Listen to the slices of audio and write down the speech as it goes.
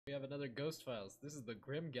We have another Ghost Files. This is the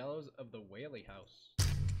grim gallows of the Whaley house.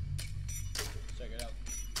 Check it out.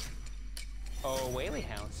 Oh, Whaley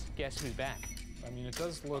house. Guess who's back? I mean, it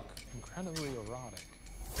does look incredibly erotic.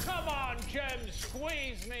 Come on, Jem,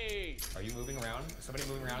 squeeze me! Are you moving around? Is somebody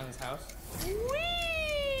moving around in this house?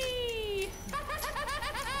 Whee!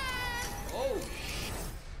 Oh,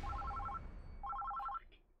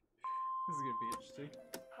 This is gonna be interesting.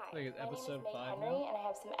 Hi, I think it's episode 5 Henry, now. and I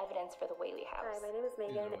have some evidence for the Whaley house. Hi, my name is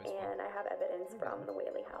Megan, and I have evidence from the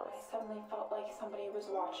Whaley I house. suddenly felt like somebody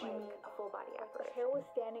was watching me. A full body effort. The hair was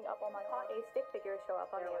standing up on my arm. A stick figure show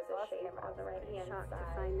up on the exhaust camera on the right hand Shocked side.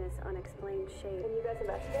 to find this unexplained shape. Can you guys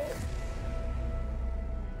investigate?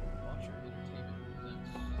 Watcher Entertainment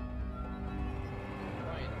presents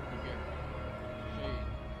Ryan Rivera, Shade,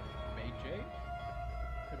 May J,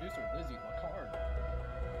 producer Lizzie Lacard,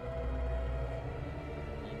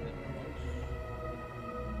 Ethan Roche,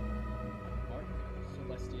 Mark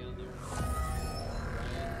Celestiano,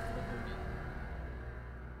 Ryan Laverty.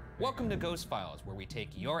 Welcome to Ghost Files, where we take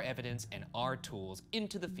your evidence and our tools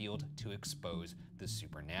into the field to expose the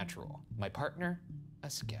supernatural. My partner, a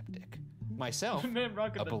skeptic. Myself, Man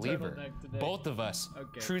rocking a the believer. turtleneck today. Both of us,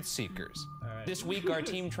 Okay. truth seekers. All right. This week, our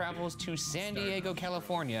team travels to San Diego,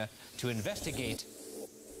 California to investigate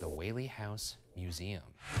the Whaley House Museum.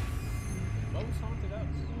 Most haunted house.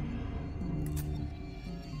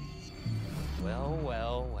 Well,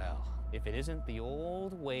 well, well. If it isn't the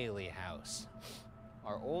old Whaley House.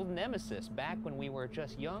 Our old nemesis back when we were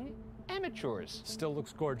just young amateurs. Still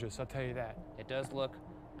looks gorgeous, I'll tell you that. It does look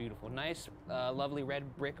beautiful. Nice, lovely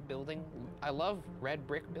red brick building. I love red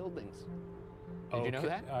brick buildings. Did you know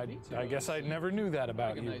that? I guess I never knew that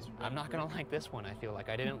about you. I'm not gonna like this one, I feel like.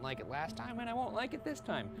 I didn't like it last time and I won't like it this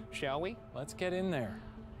time. Shall we? Let's get in there.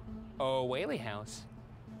 Oh, Whaley House.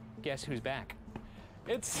 Guess who's back?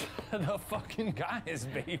 It's the fucking guys,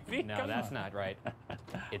 baby. No, Come that's on. not right.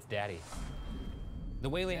 It's Daddy. The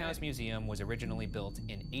Whaley House Museum was originally built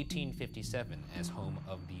in 1857 as home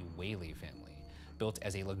of the Whaley family. Built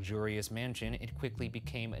as a luxurious mansion, it quickly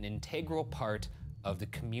became an integral part of the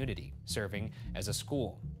community, serving as a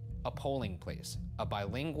school, a polling place, a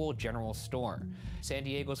bilingual general store, San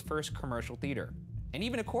Diego's first commercial theater, and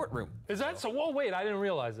even a courtroom. Is that so? Whoa, wait, I didn't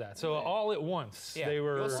realize that. So all at once, Yeah, they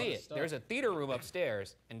were. you'll see it. There's a theater room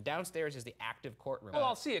upstairs, and downstairs is the active courtroom. Well,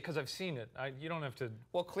 I'll see it because I've seen it. You don't have to.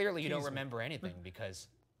 Well, clearly you don't Tease me. remember anything because.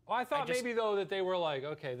 Well, I thought I just- maybe though that they were like,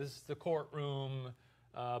 okay, this is the courtroom,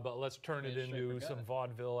 but let's turn it Yeah, straight into forgot some it.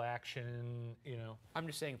 vaudeville action, you know. I'm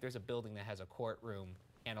just saying if there's a building that has a courtroom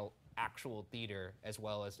and an actual theater as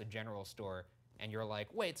well as a general store, and you're like,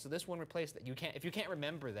 wait, so this one replaced that? You can't, if you can't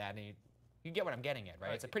remember that, and you get what I'm getting at,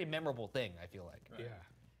 right? It's a pretty memorable thing, I feel like. Right. Yeah,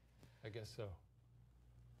 I guess so.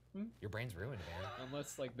 Your brain's ruined, man.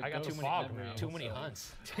 Unless like the I got ghost too fog memory, now. Too many so,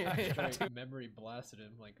 hunts. straight memory blasted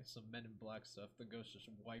him like some Men in Black stuff. The ghost just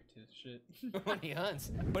wiped his shit. Too many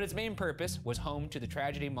hunts. But its main purpose was home to the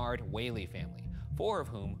tragedy-marred Whaley family, 4 of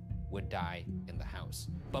whom would die in the house.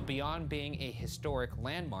 But beyond being a historic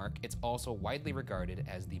landmark, it's also widely regarded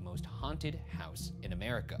as the most haunted house in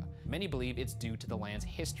America. Many believe it's due to the land's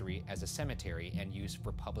history as a cemetery and use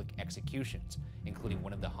for public executions, including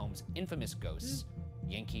one of the home's infamous ghosts,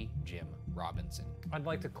 Yankee Jim Robinson. I'd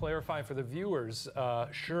like to clarify for the viewers,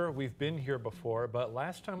 sure, we've been here before, but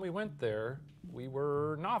last time we went there, we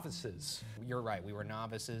were novices. You're right, we were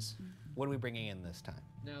novices. What are we bringing in this time?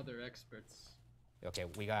 Now they're experts. Okay,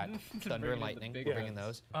 we got thunder Bringing and the lightning, big we're bringing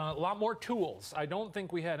guns. those. A lot more tools. I don't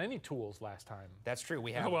think we had any tools last time. That's true,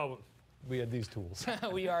 we have. Well, we had these tools.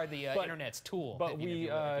 We are the But- internet's tool. But if we, you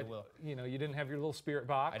will. you know, you didn't have your little spirit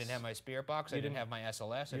box. I didn't have my spirit box. I didn't have my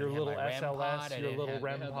SLS. I your didn't little have my REM SLS, pod. I your didn't little have,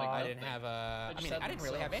 REM had, like, pod. I didn't have a. just I had didn't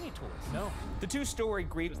really have any tools. No. The 2-story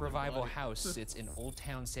Greek Just their Revival body. house sits in Old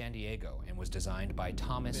Town San Diego and was designed by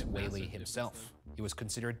Thomas Bit Whaley massive himself. difference It was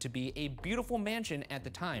considered to be a beautiful mansion at the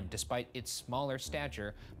time, despite its smaller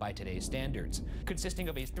stature by today's standards. Consisting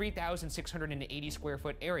of a 3,680 square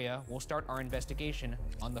foot area, we'll start our investigation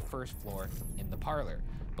on the first floor in the parlor,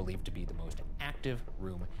 believed to be the most active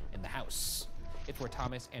room in the house. It's where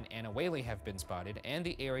Thomas and Anna Whaley have been spotted, and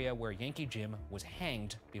the area where Yankee Jim was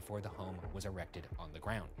hanged before the home was erected on the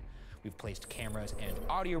ground. We've placed cameras and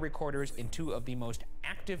audio recorders in 2 of the most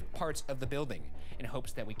active parts of the building in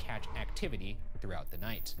hopes that we catch activity throughout the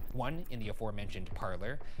night. One in the aforementioned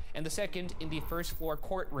parlor, and the second in the first floor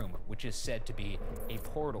courtroom, which is said to be a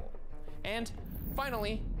portal. And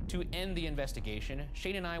finally, to end the investigation,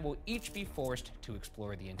 Shane and I will each be forced to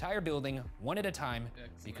explore the entire building one at a time.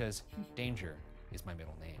 Excellent. Because danger is my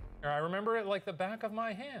middle name. I remember it like the back of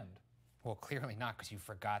my hand. Well, clearly not, because you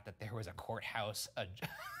forgot that there was a courthouse.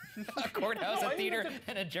 A courthouse, a theater,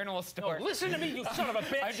 and a general store. No, listen to me, you son of a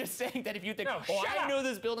bitch! I'm just saying that if you think, No, oh, shut I up! know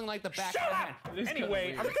this building like the back of Shut my up! hand. It is kinda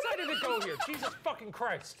Anyway, I'm weird. excited to go here. Jesus fucking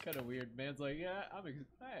Christ. Kind of weird. Man's like, yeah,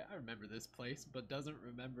 I remember this place, but doesn't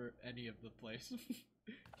remember any of the place.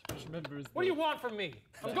 Just remembers. What do you want from me?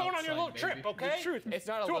 I'm going on your little outside, trip, maybe. okay? The truth, it's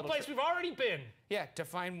not a to a little place trip. we've already been. Yeah, to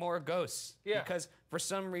find more ghosts. Yeah. Because for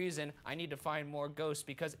some reason, I need to find more ghosts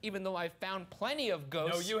because even though I've found plenty of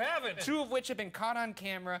ghosts. No, you haven't. 2 of which have been caught on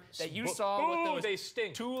camera that you saw Ooh, with those they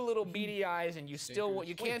stink. 2 little beady eyes and you still,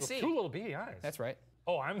 you can't see. 2 little beady eyes. That's right.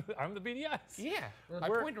 Oh, I'm the beady eyes. Yeah, I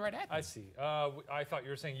pointed right at them. I see. I thought you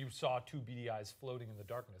were saying you saw 2 beady eyes floating in the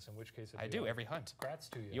darkness, in which case it'd I be do like, every hunt. Congrats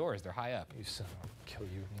to you. Yours, they're high up. You son of a kill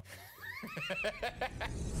you.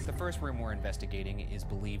 The first room we're investigating is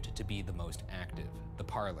believed to be the most active, the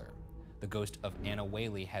parlor. The ghost of Anna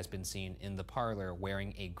Whaley has been seen in the parlor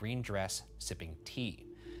wearing a green dress, sipping tea,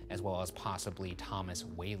 as well as possibly Thomas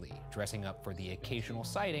Whaley, dressing up for the occasional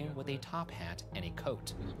sighting with a top hat and a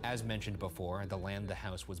coat. As mentioned before, the land the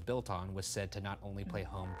house was built on was said to not only play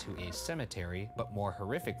home to a cemetery, but more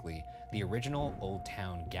horrifically, the original Old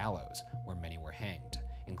Town Gallows, where many were hanged,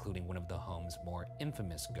 including one of the home's more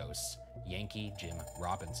infamous ghosts, Yankee Jim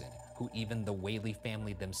Robinson, who even the Whaley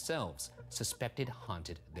family themselves suspected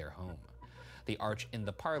haunted their home. The arch in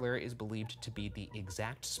the parlor is believed to be the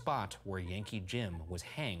exact spot where Yankee Jim was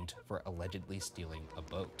hanged for allegedly stealing a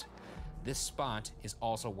boat. This spot is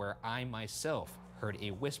also where I myself heard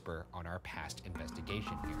a whisper on our past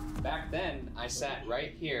investigation here. Back then, I sat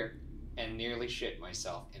right here and nearly shit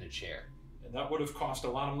myself in a chair. And that would have cost a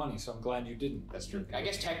lot of money, so I'm glad you didn't. That's true. I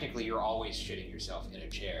guess technically you're always shitting yourself in a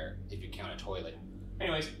chair if you count a toilet.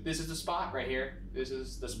 Anyways, this is the spot right here. This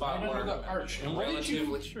is the spot where the arch. And what did you?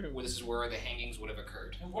 well, this is where the hangings would have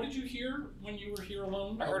occurred. And what did you hear when you were here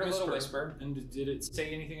alone? I heard a little whisper. And did it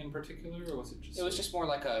say anything in particular, or was it just? It was just more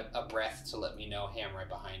like a breath to let me know, hey, I'm right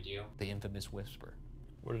behind you. The infamous whisper.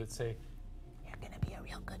 What did it say? You're gonna be a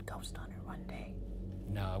real good ghost hunter one day.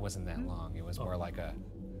 No, it wasn't that long. It was more like a.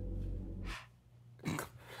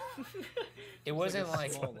 It wasn't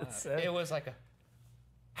like. It was like a.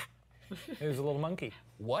 It was a little monkey.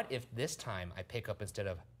 What if this time I pick up instead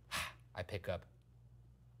of I pick up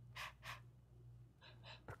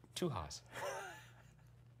 2 ha's?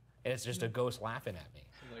 And it's just a ghost laughing at me.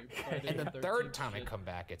 Like, And the third time I come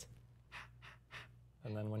back, it's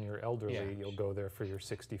And then when you're elderly, Yeah. you'll go there for your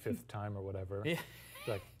 65th time or whatever. Yeah.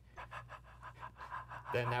 Like,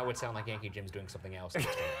 then that would sound like Yankee Jim's doing something else.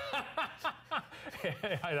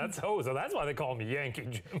 so that's why they call me Yankee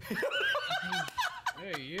Jim.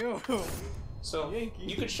 Hey, you. So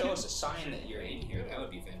you could show us a sign that you're in here. That would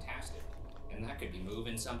be fantastic. And that could be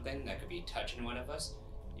moving something. That could be touching one of us.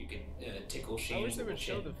 You could tickle Shane. I wish they would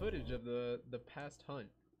show the footage of the past hunt.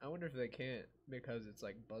 I wonder if they can't because it's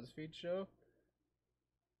like BuzzFeed show.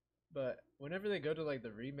 But whenever they go to like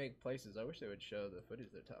the remake places, I wish they would show the footage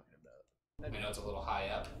they're talking about. I know it's a little high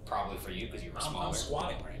up, probably for you because you were smaller. I'm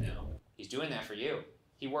squatting right now. He's doing that for you.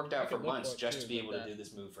 He worked out for could look months for it just too, to be but able to that- do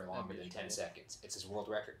this move for longer be than 10 cool. seconds. It's his world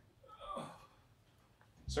record.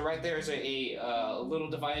 So right there's a little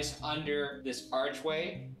device under this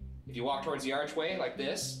archway. If you walk towards the archway like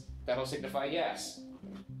this, that'll signify yes.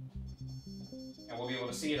 And we'll be able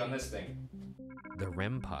to see it on this thing. The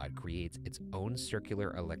REM pod creates its own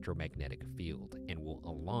circular electromagnetic field and will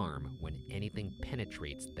alarm when anything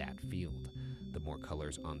penetrates that field. The more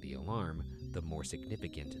colors on the alarm, the more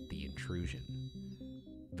significant the intrusion.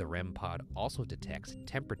 The REM pod also detects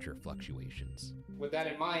temperature fluctuations. With that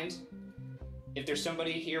in mind, if there's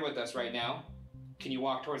somebody here with us right now, can you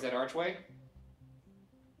walk towards that archway?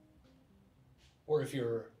 Or if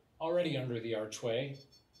you're already under the archway.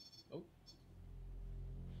 Oh.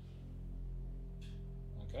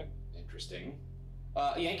 Okay. Interesting.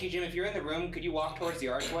 Yankee Jim, if you're in the room, could you walk towards the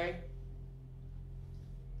archway?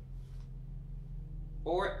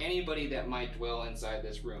 Or anybody that might dwell inside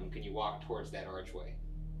this room, can you walk towards that archway?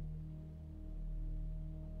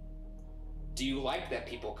 Do you like that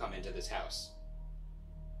people come into this house?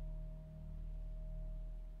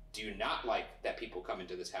 Do you not like that people come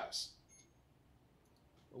into this house?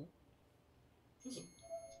 Oh.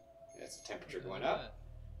 That's the temperature going up.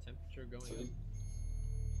 Temperature going up.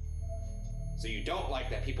 So you don't like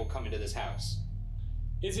that people come into this house?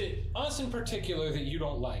 Is it us in particular that you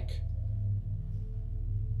don't like?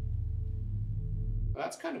 Well,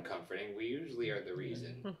 that's kind of comforting. We usually are the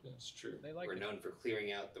reason. That's true. They like We're it. known for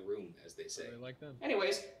clearing out the room, as they say. They like them.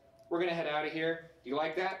 Anyways, we're gonna head out of here. Do you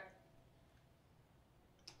like that?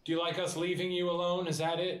 Do you like us leaving you alone? Is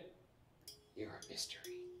that it? You're a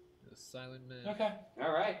mystery. The silent man. Okay.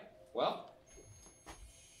 All right. Well,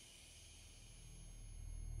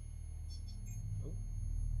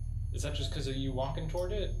 Is that just because of you walking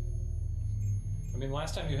toward it? I mean,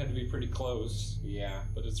 last time you had to be pretty close. Yeah.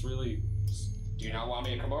 But it's really... Do you not want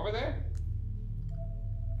me to come over there?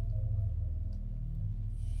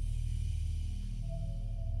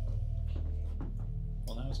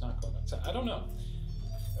 Well, now it's not going outside. I don't know.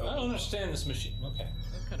 I don't understand this machine. Okay.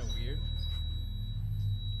 That's kind of weird.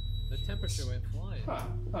 The temperature went flying.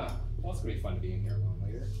 Huh. Well, it's gonna be fun to be in here alone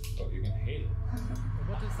later. But you're gonna hate it.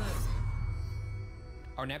 What does that mean?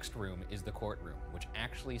 Our next room is the courtroom, which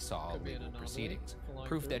actually saw Could be an legal anomaly proceedings. flying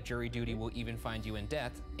Proof through. that jury duty will even find you in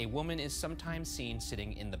death, a woman is sometimes seen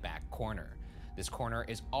sitting in the back corner. This corner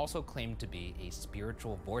is also claimed to be a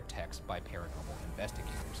spiritual vortex by paranormal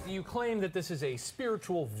investigators. You claim that this is a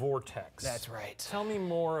spiritual vortex. That's right. Tell me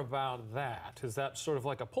more about that. Is that sort of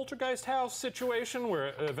like a poltergeist house situation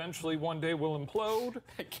where eventually one day will implode?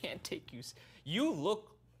 I can't take you. You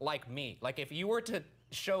look like me. Like if you were to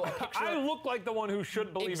show a picture. I look like the one who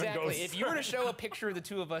should believe in ghosts. Exactly. If you were to show a picture of the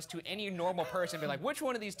two of us to any normal person, be like, which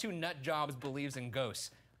one of these two nut jobs believes in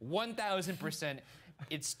ghosts? 1,000%.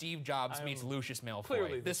 It's Steve Jobs meets Lucius Malfoy.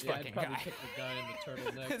 Clearly This Yeah, I'd fucking probably guy. pick the guy in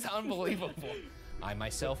the turtleneck. It's unbelievable. I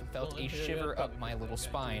myself felt a shiver up my little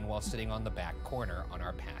spine while sitting on the back corner on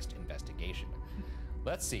our past investigation.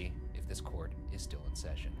 Let's see if this court is still in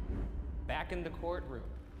session. Back in the courtroom.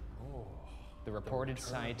 The reported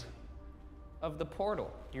site of the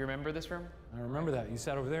portal. Do you remember this room? I remember that. You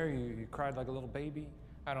sat over there, you cried like a little baby.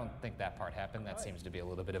 I don't think that part happened. That seems to be a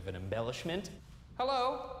little bit of an embellishment.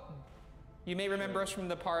 Hello. You may remember us from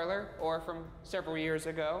the parlor or from several years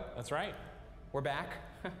ago. That's right. We're back.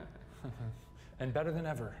 And better than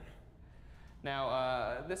ever.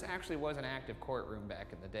 Now, this actually was an active courtroom back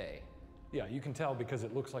in the day. Yeah, you can tell because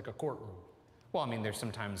it looks like a courtroom. Well, I mean, there's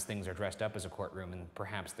sometimes things are dressed up as a courtroom and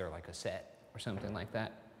perhaps they're like a set or something like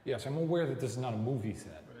that. Yes, I'm aware that this is not a movie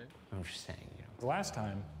set. Right. I'm just saying, you know. The last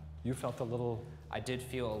time, you felt a little I did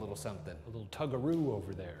feel a little something. tug-a-roo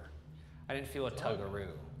over there. I didn't feel a tug-a-roo.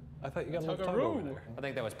 I thought you got a little tug Tug-a-roo. over there. I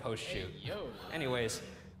think that was post-shoot. Yo, Anyways,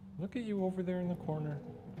 Look at you over there in the corner.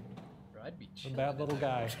 bro, I'd be A chilling. bad little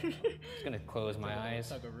guy. I'm just gonna close my eyes.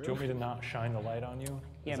 Do you want me to not shine the light on you?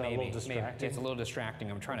 Yeah, Is that maybe. a little Maybe. distracting? It's a little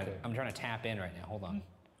distracting. I'm trying Okay. to tap in right now. Hold on.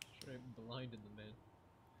 Straight blinded the man.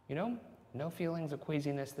 You know, no feelings of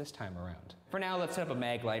queasiness this time around. For now, let's set up a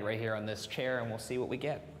mag light right here on this chair and we'll see what we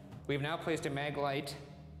get. We've now placed a mag light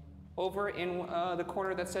over in the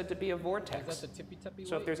corner that's said to be a vortex. Is that the tippy tappy?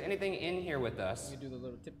 So if there's anything in here with us, you do the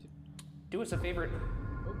little tip tip. do us a favor,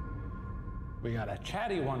 We got a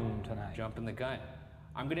chatty one tonight. jump in the gun.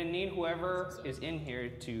 I'm gonna need whoever is in here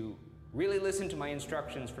to really listen to my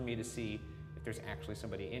instructions for me to see if there's actually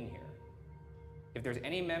somebody in here. If there's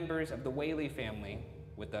any members of the Whaley family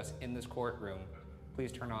with us in this courtroom,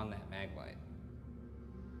 please turn on that mag light.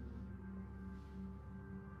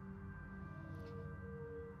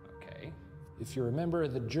 Okay. If you're a member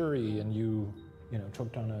of the jury and you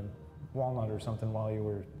choked on a walnut or something while you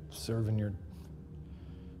were serving your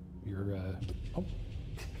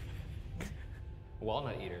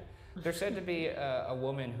Walnut eater. There's said to be a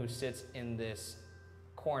woman who sits in this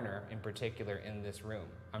corner, in particular in this room.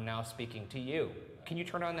 I'm now speaking to you. Can you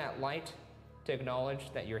turn on that light to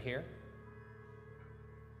acknowledge that you're here?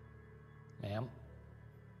 ma'am,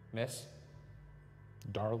 Miss?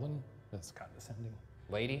 darling, that's condescending.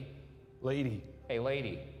 Lady? Lady, Hey,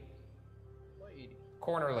 lady. Lady.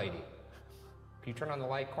 Corner lady. Can you turn on the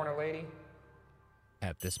light, corner lady?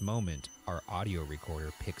 At this moment, our audio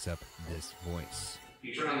recorder picks up this voice. Can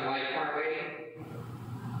you turn on the light, corner lady?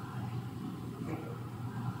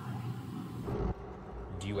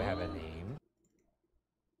 Do you have a name?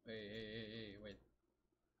 Wait.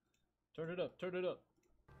 Turn it up, turn it up.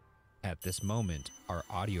 At this moment, our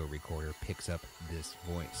audio recorder picks up this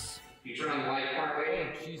voice. Can you turn on the light, corner lady?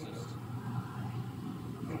 Oh, Jesus.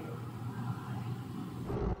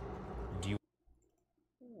 Do you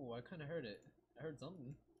Ooh, I kind of heard it. I heard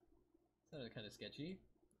something. Sounded kind of sketchy.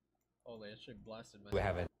 Oh, they actually blasted my.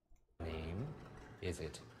 have a name? Is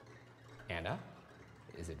it Anna?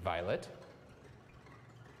 Is it Violet?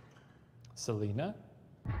 Selena.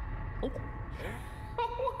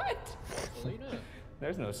 What? Selena.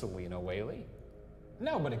 There's no Selena Whaley.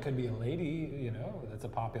 No, but it could be a lady, that's a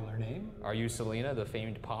popular name. Are you Selena, the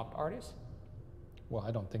famed pop artist? Well, I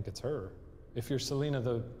don't think it's her. If you're Selena,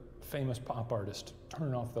 the famous pop artist,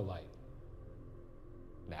 turn off the light.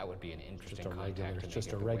 That would be an interesting Just a contact regular, to make just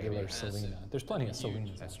at a the regular Whaley. Selena. There's plenty of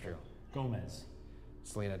Selenas. That's true. Gomez.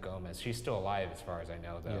 Selena Gomez. She's still alive as far as I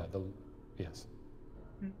know, Yeah, though. yes.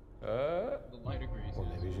 The light agrees. Or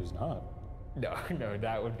maybe she's not. No,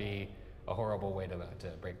 that would be a horrible way to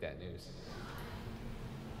break that news.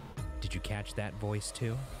 Did you catch that voice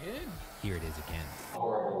too? Again? Here it is again.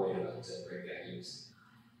 Horrible way to break that news.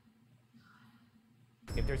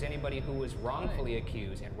 If there's anybody who was wrongfully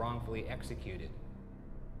accused and wrongfully executed,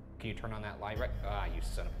 can you turn on that light right? Ah, you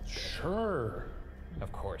son of a bitch. Sure.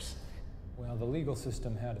 Of course. Well, the legal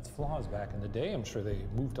system had its flaws back in the day. I'm sure they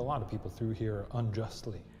moved a lot of people through here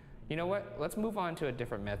unjustly. You know what? Let's move on to a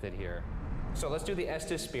different method here. So let's do the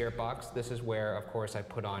Estes Spirit Box. This is where, of course, I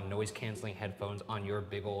put on noise-canceling headphones on your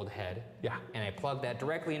big old head. Yeah. And I plug that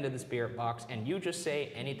directly into the Spirit Box, and you just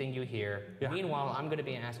say anything you hear. Yeah. Meanwhile, I'm going to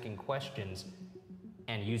be asking questions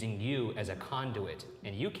and using you as a conduit.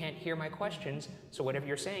 And you can't hear my questions, so whatever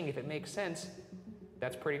you're saying, if it makes sense,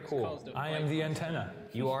 that's pretty cool. I am the antenna.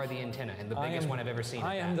 You are the antenna, and the biggest one I've ever seen.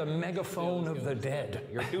 I am the megaphone of the dead.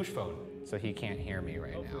 You're a douche phone, so he can't hear me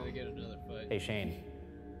right Hopefully now. they get another fight. Hey, Shane.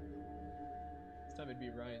 This time it'd be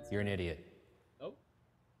Ryan's. You're an idiot. Oh.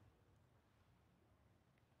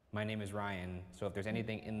 My name is Ryan, so if there's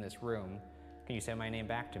anything in this room, can you say my name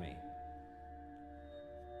back to me?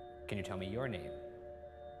 Can you tell me your name?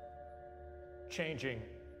 Changing.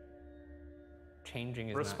 Changing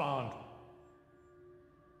is Respond.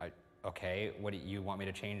 okay, what do you want me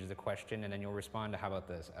to change the question and then you'll respond to, how about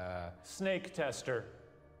this? Snake tester.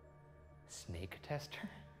 Snake tester?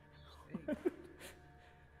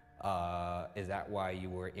 Is that why you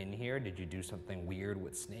were in here? Did you do something weird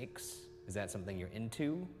with snakes? Is that something you're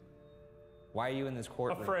into? Why are you in this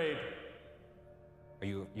courtroom? Afraid.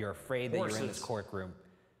 You're afraid that you're in this courtroom?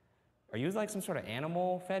 Are you like some sort of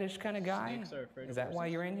animal fetish kind of guy? Snakes are afraid Is of that why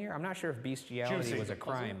horses. you're in here? I'm not sure if bestiality Juicy. was a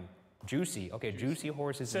crime. Juicy. Okay, juicy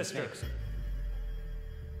horses Sister. and snakes.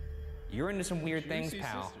 You're into some weird things, Juicy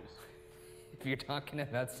pal. sisters. If you're talking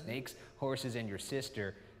about snakes, horses, and your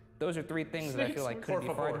sister, those are three things that I feel like couldn't be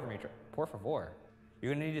Por farther favor. from each other. Por favor.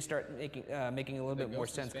 You're gonna need to start making a little bit more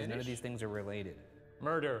ghost in sense because none of Spanish? these things are related.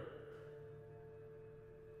 Murder.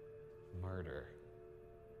 Murder.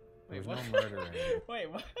 There's Wait, no what? murder in here.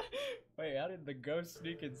 Wait, what? Wait, how did the ghost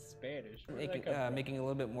sneak in Spanish? Where did that come from? Making a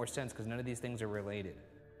little bit more sense because none of these things are related.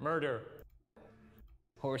 Murder.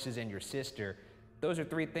 Horses and your sister. Those are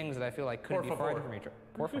three things that I feel like couldn't Por be farther favor. from each other.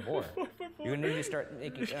 Por favor. You're gonna need to start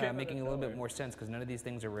making a little bit more sense because none of these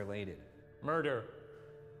things are related. Murder.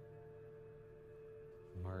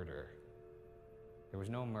 Murder. There was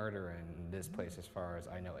no murder in this place as far as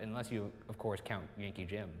I know, unless you, of course, count Yankee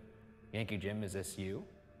Jim. Yankee Jim, is this you?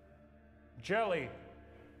 Jelly.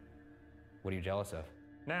 What are you jealous of?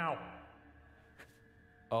 Now.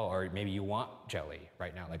 Oh, or maybe you want jelly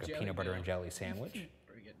right now, like a Jelly peanut butter now. and jelly sandwich?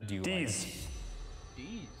 Bring it now. Do you D's.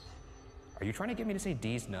 D's. Are you trying to get me to say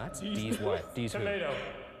D's nuts? D's what? D's who? Tomato.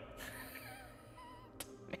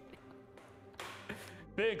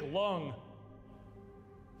 Big lung.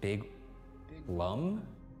 Big lum?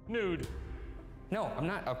 Nude. No, I'm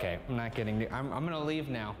not. Okay, I'm not getting. I'm gonna leave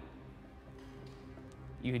now.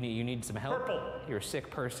 You need some help. Purple. You're a sick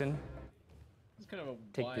person. It's kind of a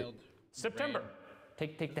Take the- wild. September.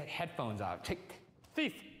 Take that headphones off.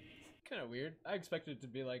 Thief. Kind of weird. I expected it to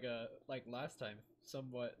be like last time,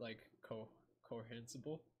 somewhat like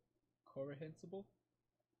comprehensible.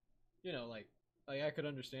 You know, like I could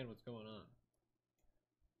understand what's going on.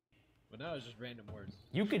 But now it's just random words.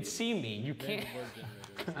 You could see me. You can't. Random word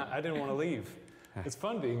generators. I didn't want to leave. It's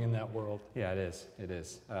fun being in that world. Yeah, it is. It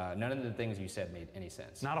is. None of the things you said made any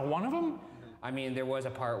sense. Not a one of them? I mean, there was a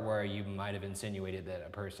part where you might have insinuated that a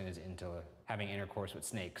person is into having intercourse with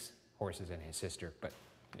snakes, horses, and his sister, but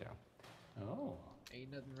you know. Oh.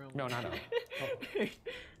 Ain't nothing wrong. No, with not that.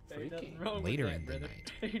 Ain't nothing wrong with Later that, in the brother.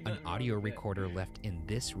 night, Ain't an nothing wrong audio with that. recorder left in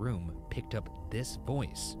this room picked up this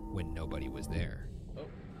voice when nobody was there. Oh.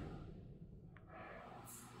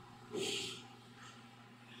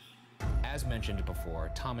 As mentioned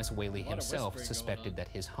before, Thomas Whaley of himself whispering going suspected on. that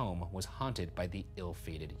his home was haunted by the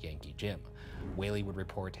ill-fated Yankee Jim. Whaley would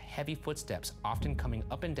report heavy footsteps often coming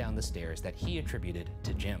up and down the stairs that he attributed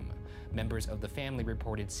to Jim. Members of the family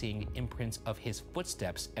reported seeing imprints of his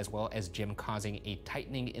footsteps as well as Jim causing a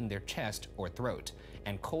tightening in their chest or throat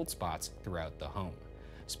and cold spots throughout the home.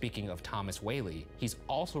 Speaking of Thomas Whaley, he's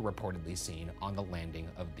also reportedly seen on the landing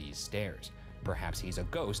of these stairs. Perhaps he's a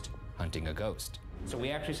ghost hunting a ghost. So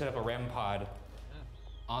we actually set up a REM pod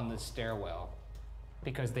on the stairwell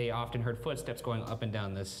because they often heard footsteps going up and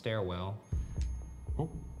down this stairwell. Oh.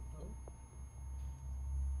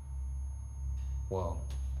 Whoa.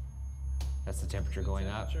 That's the temperature going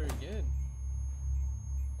up. Sure again.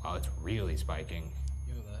 Wow, it's really spiking.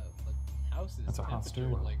 Yo, the house is That's a hot temperature,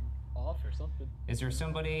 stairwell. like off or something. Is there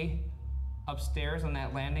somebody upstairs on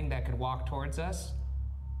that landing that could walk towards us?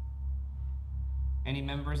 Any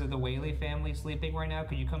members of the Whaley family sleeping right now?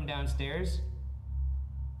 Could you come downstairs?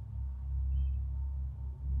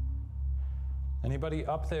 Anybody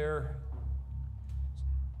up there?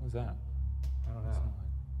 Who's that? I don't know.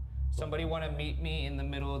 Somebody want to meet me in the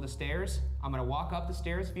middle of the stairs? I'm gonna walk up the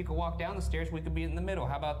stairs. If you could walk down the stairs, we could be in the middle.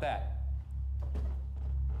 How about that?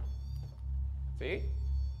 See?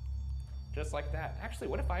 Just like that. Actually,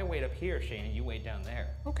 what if I wait up here, Shane, and you wait down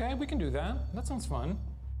there? Okay, we can do that. That sounds fun.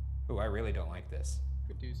 Ooh, I really don't like this.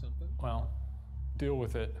 Could do something. Well, deal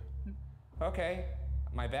with it. Okay,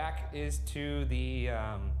 my back is to the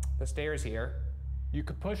stairs here. You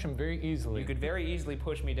could push him very easily. You could very easily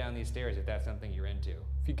push me down these stairs if that's something you're into.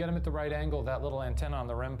 If you get him at the right angle, that little antenna on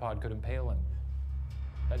the REM pod could impale him.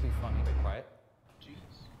 That'd be funny. Be quiet. Jeez.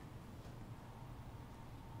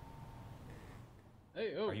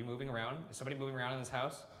 Hey, oh. Are you moving around? Is somebody moving around in this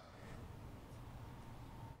house?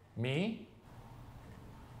 Me?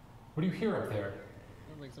 What do you hear up there?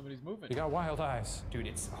 Sounds like somebody's moving. You got wild eyes. Dude,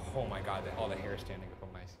 it's, oh my God, all the hair standing up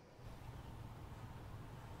on my...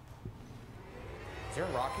 Is there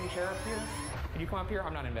a rocking chair up here? Can you come up here?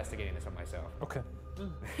 I'm not investigating this on myself. Okay.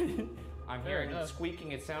 I'm Fair hearing enough.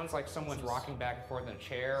 squeaking. It sounds like someone's rocking back and forth in a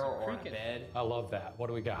chair or in a creaking. bed. I love that. What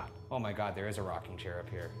do we got? Oh my God, there is a rocking chair up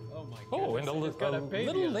here. Oh my god. Oh, and It's got a baby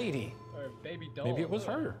little on it. lady. Or a baby doll. Maybe it was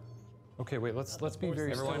Look. her. Okay, wait. Let's be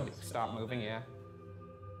very Everyone, still. stop moving. Yeah.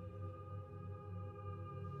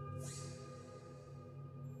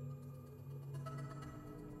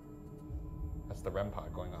 That's the REM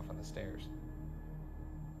pod going off on the stairs.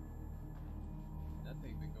 That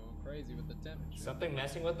thing's been going crazy with the temperature. Something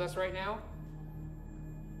messing with us right now?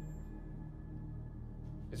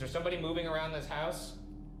 Is there somebody moving around this house?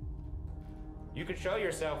 You could show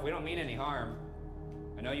yourself. We don't mean any harm.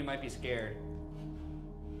 I know you might be scared.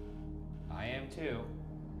 I am too.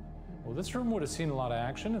 Well, this room would have seen a lot of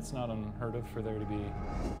action. It's not unheard of for there to be.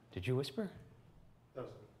 Did you whisper?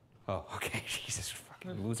 Oh, okay. Jesus,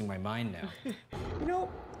 fucking losing my mind now. You know,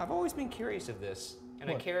 I've always been curious of this, and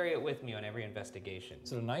I What? carry it with me on every investigation.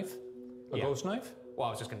 Is it a knife? A Yeah. ghost knife? Well,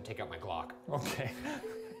 I was just gonna take out my Glock. Okay.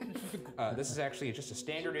 This is actually just a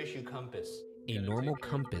standard issue compass. A normal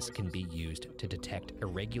compass can be used to detect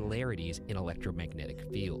irregularities in electromagnetic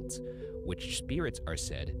fields, which spirits are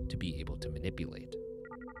said to be able to manipulate.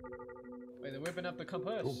 Wait, they're whipping up the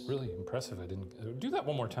compass. Oh, really impressive. I didn't do that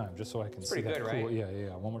one more time, just so I can see pretty that. good, cool. right?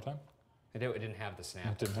 Yeah. One more time. It didn't have the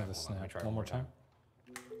snap. It didn't have the Hold on, let me snap. try One more time.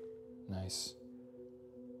 Nice.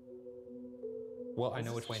 Well, I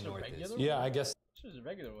know Is which this way just a north is. regular Yeah, I guess. It's just a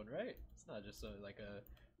regular one, right? It's not just like a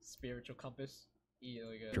spiritual compass.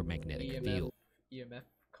 Like a Electromagnetic EMF, field. EMF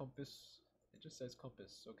compass. It just says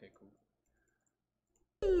compass. Okay, cool.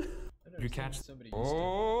 I've never You seen catch- somebody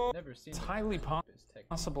Oh! never seen It's the highly compass technically.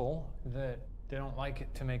 possible that they don't like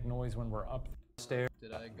it to make noise when we're up the stairs.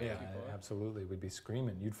 Did I go Yeah, too far? absolutely. We'd be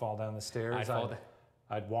screaming. You'd fall down the stairs. I'd fall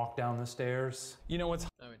I'd walk down the stairs. You know what's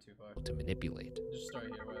I went too far. To manipulate. Just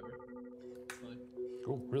start here, whatever. It's fine.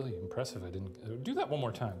 oh, really impressive. I didn't do that one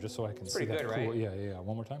more time, just so I can see pretty that. good, Cool. right? Yeah.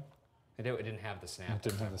 One more time. It didn't have the snap. It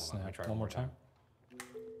didn't have the Hold on, let me snap. try One more time.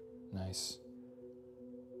 Nice.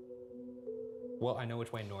 Well, I know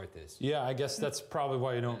which way north is. Yeah, I guess that's probably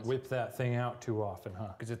why you don't whip that thing out too often, huh?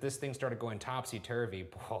 Because if this thing started going topsy-turvy,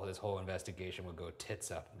 oh, this whole investigation would go tits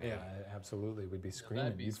up, man. Yeah, absolutely. We'd be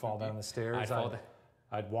screaming. be You'd fall spooky. down the stairs. I'd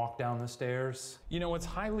I'd walk down the stairs. You know, it's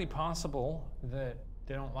highly possible that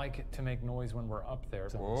they don't like it to make noise when we're up there.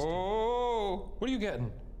 Oh! What are you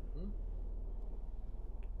getting?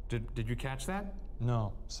 Did you catch that?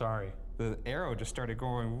 No, sorry. The arrow just started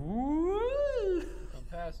going. Woo!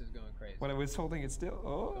 Compass is going crazy. When I was holding it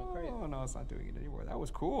still. crazy. Oh no, it's not doing it anymore. That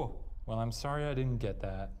was cool. Well, I'm sorry I didn't get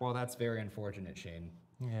that. Well, that's very unfortunate, Shane.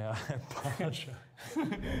 Yeah, I apologize.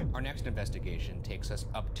 Our next investigation takes us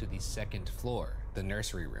up to the second floor, the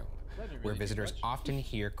nursery room, where visitors often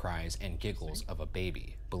hear cries and giggles of a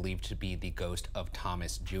baby, believed to be the ghost of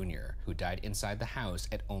Thomas Jr., who died inside the house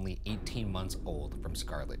at only 18 months old from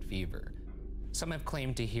scarlet fever. Some have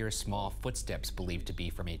claimed to hear small footsteps believed to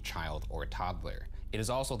be from a child or toddler. It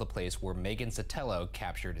is also the place where Megan Sotelo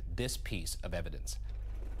captured this piece of evidence.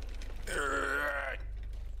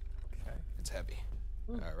 Okay, it's heavy.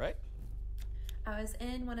 All right. I was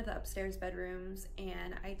in one of the upstairs bedrooms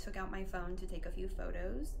and I took out my phone to take a few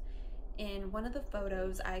photos. In one of the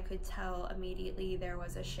photos, I could tell immediately there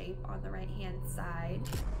was a shape on the right-hand side.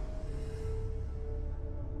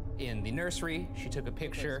 In the nursery, she took a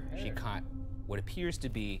picture. She caught what appears to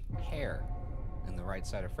be hair in the right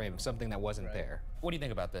side of frame, something that wasn't there. What do you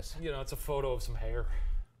think about this? You know, it's a photo of some hair.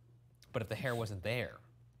 But if the hair wasn't there,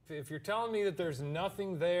 If you're telling me that there's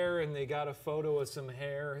nothing there and they got a photo of some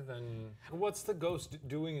hair, then what's the ghost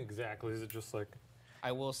doing exactly? Is it just like...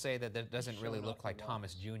 I will say that that doesn't really look like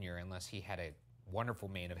Thomas Jr. unless he had a wonderful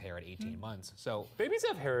mane of hair at 18 months. So Babies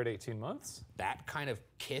have hair at 18 months. that kind of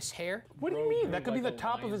kiss hair What do you mean? That could be the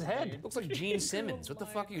top of his head. looks like Gene Simmons. What the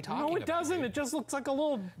fuck are you talking about? No, it doesn't. dude? It just looks like a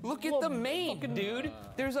little. Look at the mane, dude.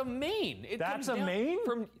 There's a mane. It That's comes a down mane?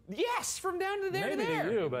 From yes, from down to there Maybe to there.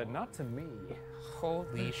 to you, but not to me.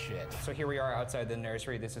 Holy shit. So here we are outside the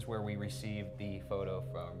nursery. This is where we received the photo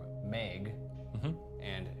from Meg.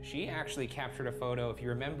 And she actually captured a photo, if you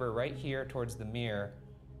remember, right here towards the mirror,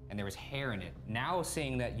 and there was hair in it. Now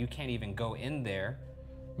seeing that you can't even go in there,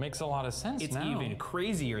 Makes a lot of sense it's now. even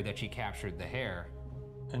crazier that she captured the hair.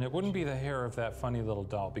 And it wouldn't be the hair of that funny little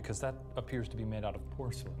doll because that appears to be made out of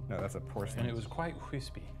porcelain. No, that's a porcelain. And it was quite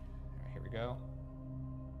wispy. All right, here we go.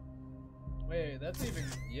 Wait, that's even.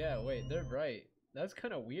 Yeah, wait, they're right. That's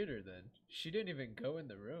kind of weirder then. She didn't even go in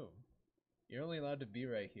the room. You're only allowed to be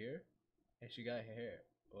right here, and she got hair.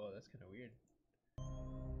 Whoa, that's kind of weird.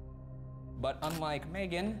 But unlike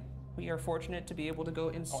Megan, we are fortunate to be able to go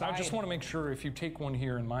inside. I just want to make sure if you take one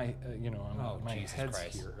here in my, my Jesus head's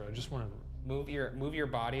Christ. here. I just want to. Move your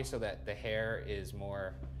body so that the hair is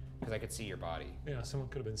more, because I could see your body. Yeah, someone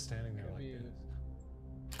could have been standing there like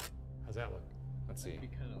this. How's that look? Let's see. Be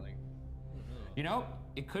kind of like. You know,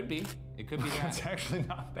 it could be. It could be that. It's actually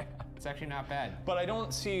not bad. It's actually not bad. But I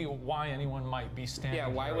don't see why anyone might be standing. Yeah,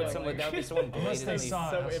 why there would like someone, that would be someone unless they blatantly. saw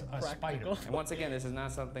so a spider. And once again, this is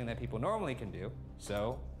not something that people normally can do.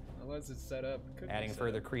 So, Unless it's set up. Could be adding set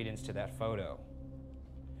further up. credence to that photo.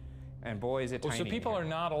 And boy, is it tiny. So people here. are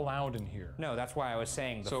not allowed in here. No, that's why I was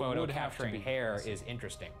saying the So it photo would have to capturing be. hair is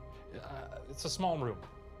interesting. It's a small room.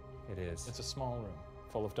 It is. It's a small room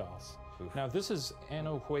full of dolls. Oof. Now this is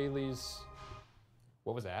Anna Whaley's.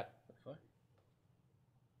 What was that? The fuck?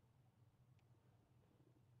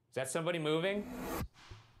 Is that somebody moving?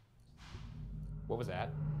 What was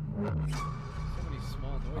that? So many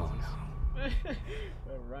small noises.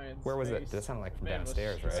 Oh, Ryan's Where was it? face. That sounded like from Man was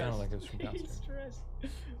downstairs, It right? sounded like it was from He's downstairs. stressed.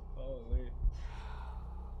 Holy.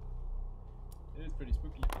 It is pretty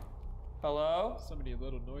spooky. Hello? So many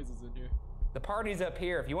little noises in here. The party's up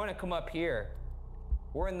here. If you want to come up here,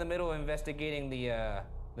 we're in the middle of investigating the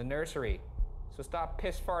nursery. So stop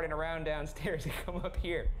piss farting around downstairs and come up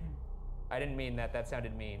here. I didn't mean that. That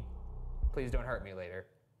sounded mean. Please don't hurt me later.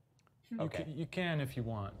 Okay. You can if you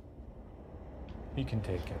want. You can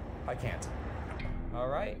take it. I can't. All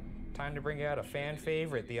right. Time to bring out a fan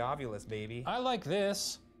favorite, the Ovulus, baby. I like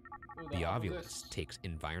this. Ooh, The Ovilus. Ovulus takes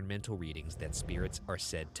environmental readings that spirits are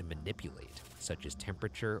said to manipulate, such as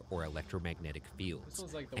temperature or electromagnetic fields,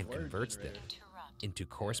 sounds like the and word converts them generator. into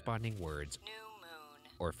corresponding words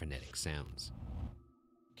or phonetic sounds.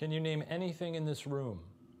 Can you name anything in this room?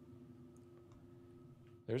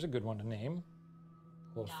 There's a good one to name.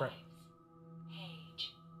 Little friend.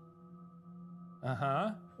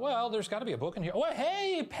 Uh-huh. Well, there's got to be a book in here. Oh,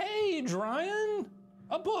 hey, Paige, Ryan!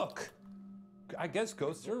 A book! I guess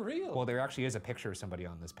ghosts are real. Well, there actually is a picture of somebody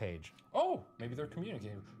on this page. Oh, maybe they're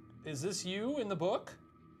communicating. Is this you in the book?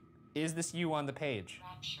 Is this you on the page?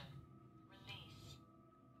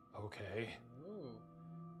 Okay. Ooh.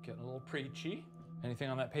 Getting a little preachy. Anything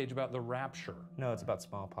on that page about the rapture? No, it's about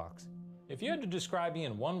smallpox. If you had to describe me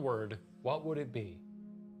in one word, what would it be?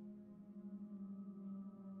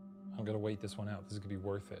 I'm gonna wait this one out. This is gonna be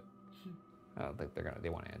worth it. I don't think they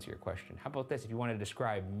want to answer your question. How about this? If you wanted to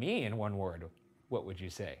describe me in one word, what would you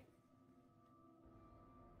say?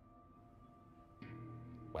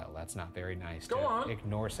 Well, that's not very nice Go to on.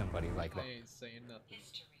 ignore somebody like that. I ain't saying nothing.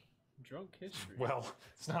 Drunk history. Well,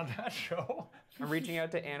 it's not that show. I'm reaching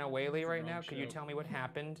out to Anna Whaley right now. wrong Could you show. tell me what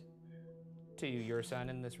happened to your son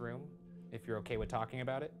in this room? If you're okay with talking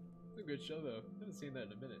about it? It's a good show though. I haven't seen that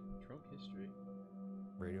in a minute. Drunk history.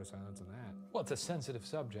 Radio silence on that. Well, it's a sensitive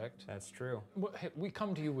subject. That's true. Well, hey, we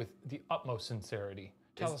come to you with the utmost sincerity.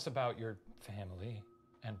 Tell us about your family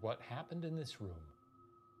and what happened in this room.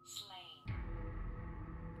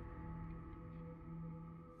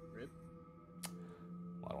 Rip.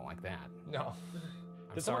 Well, I don't like that. No.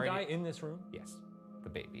 I'm Did someone sorry die in this room? Yes, the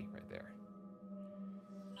baby right there.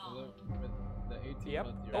 Although, with the 18 Yep,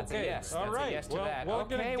 month year that's a old. yes. All That's a right. yes to well, that. we're Okay,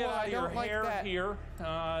 gonna get well, out I your don't like hair that. here.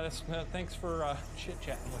 Thanks for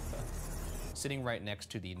chit-chatting with us. Sitting right next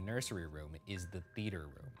to the nursery room is the theater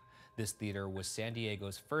room. This theater was San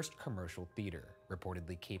Diego's first commercial theater,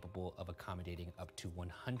 reportedly capable of accommodating up to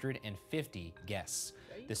 150 guests.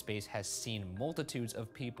 The space has seen multitudes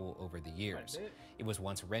of people over the years. It was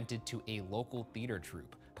once rented to a local theater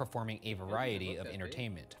troupe, performing a variety of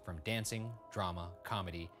entertainment, from dancing, drama,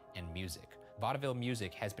 comedy, and music. Vaudeville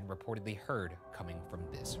music has been reportedly heard coming from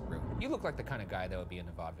this room. You look like the kind of guy that would be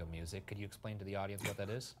into vaudeville music. Could you explain to the audience what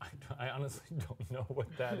that is? I honestly don't know what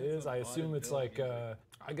that is. I assume it's like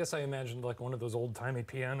I guess I imagined like one of those old-timey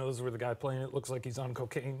pianos where the guy playing it looks like he's on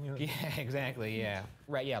cocaine. You know? Yeah, exactly, yeah.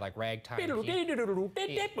 Right, yeah, like ragtime. Yeah, exactly, and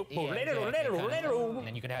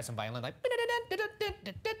then you could have some violin like...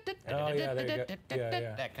 Oh, yeah, there you go.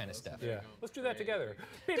 Yeah. That kind of stuff. Yeah. Let's do that together.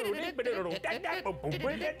 All right,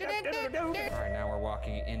 now we're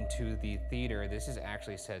walking into the theater. This is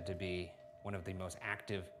actually said to be one of the most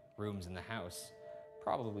active rooms in the house,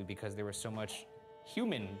 probably because there was so much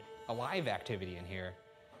human, alive activity in here.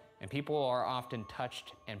 And people are often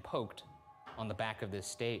touched and poked on the back of this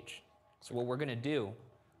stage. So what we're gonna do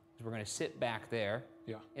is we're gonna sit back there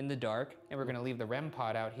in the dark, and we're gonna leave the REM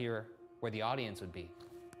pod out here where the audience would be.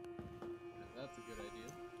 That's a good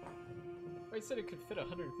idea. I said it could fit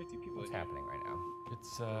 150 people. What's happening right now?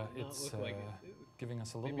 It's giving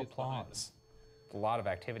us a little applause. A lot of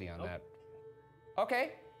activity on that.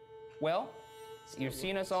 Okay, well, you've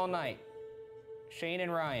seen us all night. Shane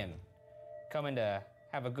and Ryan coming to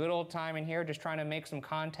have a good old time in here, just trying to make some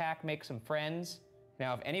contact, make some friends.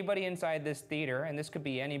 Now, if anybody inside this theater, and this could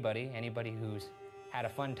be anybody who's had a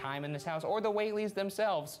fun time in this house, or the Whaleys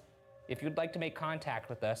themselves, if you'd like to make contact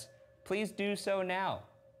with us, please do so now.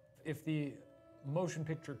 If the motion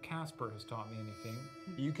picture Casper has taught me anything,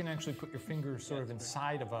 you can actually put your fingers sort of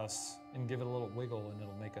inside of us and give it a little wiggle, and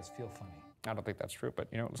it'll make us feel funny. I don't think that's true, but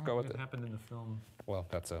you know, let's go with it. It happened in the film. Well,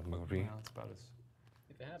 that's a movie. Well, it's about as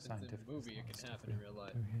If it happens in a movie, it can happen in real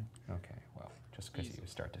life. Okay, well, just because you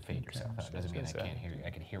start to fade yourself out doesn't mean I can't hear you. I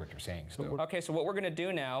can hear what you're saying still. Okay, so what we're gonna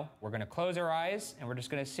do now, we're gonna close our eyes and we're just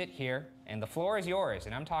gonna sit here, and the floor is yours,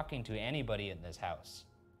 and I'm talking to anybody in this house.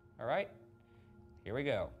 All right? Here we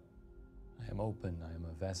go. I am open, I am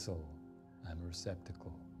a vessel, I am a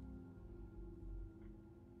receptacle.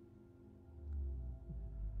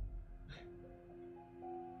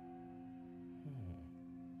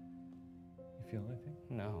 You feel anything?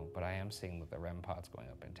 No, but I am seeing that the REM pod's going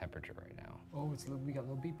up in temperature right now. Oh, we got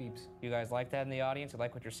little beep beeps. You guys like that in the audience? You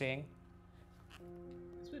like what you're seeing?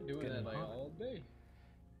 It's been doing that like all day.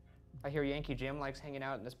 I hear Yankee Jim likes hanging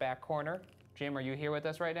out in this back corner. Jim, are you here with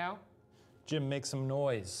us right now? Jim, make some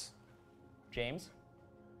noise. James?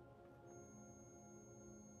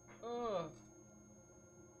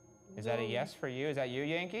 Is that a yes for you? Is that you,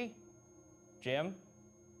 Yankee? Jim? Can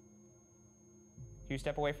you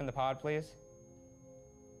step away from the pod, please?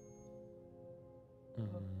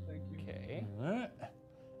 Thank you. Okay.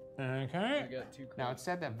 Okay. I got too close. Now, it's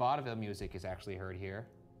said that vaudeville music is actually heard here.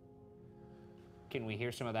 Can we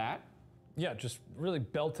hear some of that? Yeah, just really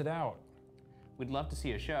belt it out. We'd love to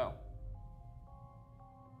see a show.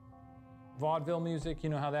 Vaudeville music, you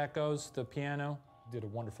know how that goes? The piano did a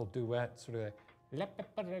wonderful duet, sort of like. They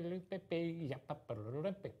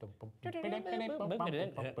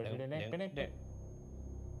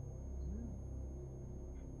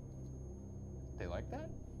like that?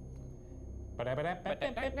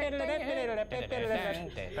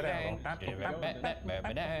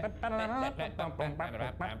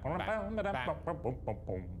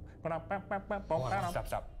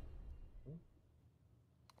 Stop.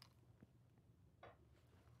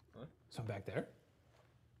 So back there?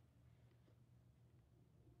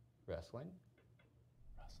 Wrestling?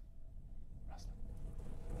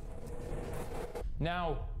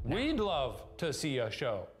 Now, we'd love to see a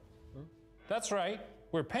show. That's right.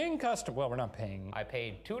 We're paying customers. Well, we're not paying. I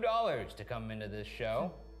paid $2 to come into this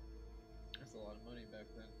show. That's a lot of money back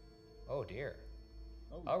then. Oh dear.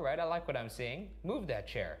 Oh. All right, I like what I'm seeing. Move that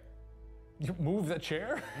chair. You move the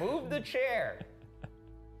chair? Move the chair.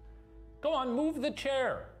 Go on, move the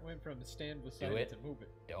chair. Went from stand beside Do it it. to move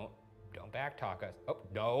it. Don't back talk us. Oh,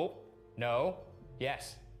 no.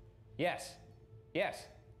 Yes.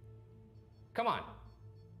 Come on.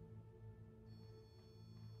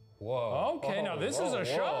 Whoa. Okay, now this is a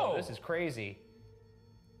show. This is crazy.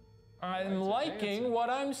 I'm liking what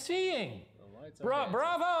I'm seeing.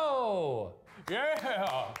 Bravo! Yeah,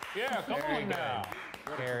 come Very on good. now.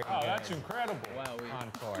 Very Oh, good. that's incredible. Wow,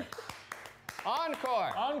 Encore.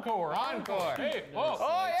 Hey, whoa.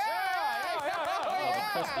 Oh, yeah!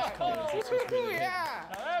 Now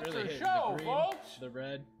that's Really a hitting show, the green, folks. The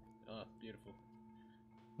red. Oh, beautiful.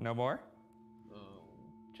 No more? Oh.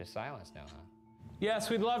 Just silence now, huh?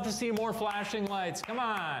 Yes, we'd love to see more flashing lights. Come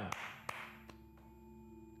on.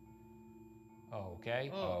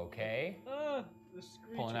 Okay. Okay. The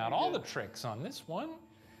screech Pulling would out be all good. the tricks on this one.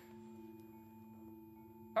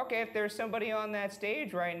 Okay, if there's somebody on that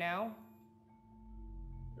stage right now.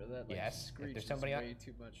 For that, like, Yes, if screech there's is somebody on- way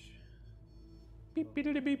too much. Beep, beep,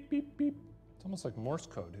 beep, beep, beep. It's almost like Morse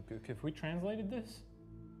code. If we translated this,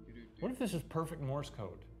 what if this is perfect Morse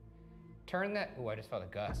code? Turn that. Ooh, I just felt a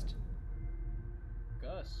gust.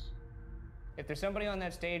 Gus. If there's somebody on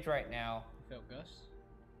that stage right now, You felt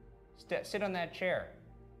Gus? sit on that chair.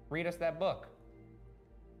 Read us that book.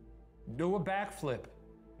 Do a backflip.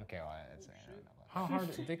 Okay, well, that's, I don't know. How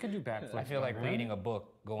hard? They could do backflips. I feel like right? reading a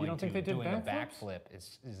book going don't to think they did doing a backflips? backflip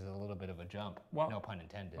is a little bit of a jump. Well- No pun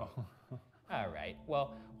intended. Oh. All right.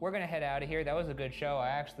 Well, we're gonna head out of here. That was a good show. I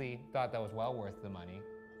actually thought that was well worth the money.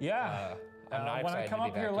 Yeah. I'm not when I excited come to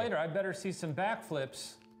be up here back later, I better see some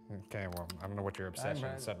backflips. Okay. Well, I don't know what your obsession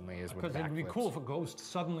suddenly is with Because it'd be backflips. cool if a ghost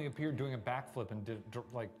suddenly appeared doing a backflip and did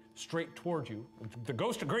like straight towards you. The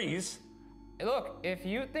ghost agrees. Hey, look, if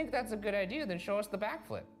you think that's a good idea, then show us the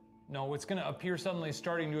backflip. No, it's gonna appear suddenly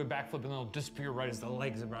starting to do a backflip and then it'll disappear right as the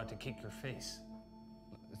leg's about to kick your face.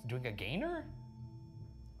 It's doing a gainer?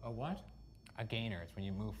 A what? A gainer. It's when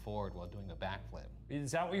you move forward while doing a backflip.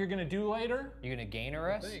 Is that what you're gonna do later? You gonna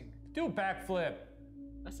gainer us? Thing. Do a backflip.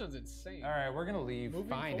 That sounds insane. All right, we're gonna leave. Moving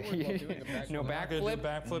Fine. forward while doing a backflip. No We're not gonna do backflip,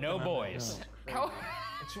 backflip no and boys. no. How?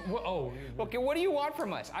 Oh, Okay, what do you want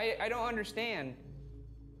from us? I don't understand.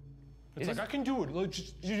 it's like I can do it. Like,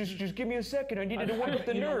 Just give me a second. I needed to work up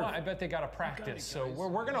the you know nerve. what? I bet they gotta practice. So guys. we're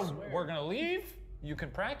I swear. gonna leave. You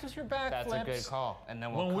can practice your backflips. That's a good call. And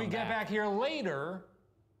then we'll When we come get back here later,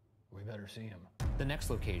 we better see him. The next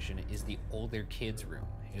location is the older kids' room.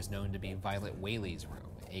 It is known to be Violet Whaley's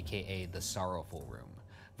room, aka the Sorrowful Room.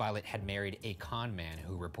 Violet had married a con man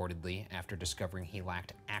who reportedly, after discovering he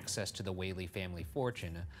lacked access to the Whaley family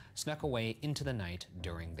fortune, snuck away into the night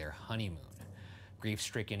during their honeymoon.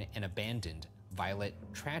 Grief-stricken and abandoned, Violet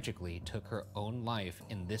tragically took her own life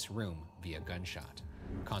in this room via gunshot.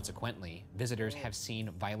 Consequently, visitors have seen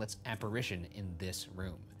Violet's apparition in this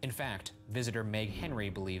room. In fact, visitor Meg Henry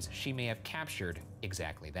believes she may have captured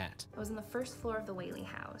exactly that. I was on the first floor of the Whaley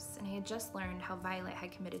house, and I had just learned how Violet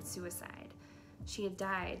had committed suicide. She had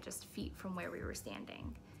died just feet from where we were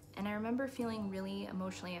standing. And I remember feeling really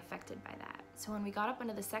emotionally affected by that. So when we got up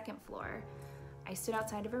onto the second floor, I stood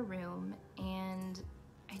outside of her room, and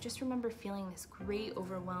I just remember feeling this great,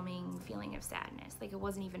 overwhelming feeling of sadness, like it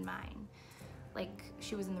wasn't even mine, like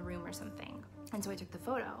she was in the room or something. And so I took the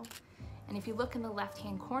photo. And if you look in the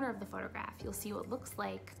left-hand corner of the photograph, you'll see what looks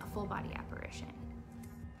like a full-body apparition.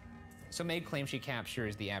 So Meg claims she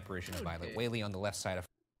captures the apparition of Violet Whaley on the left side of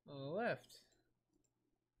On the left.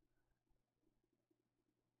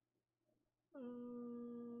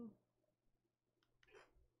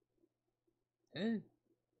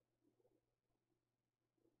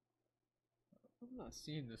 I'm not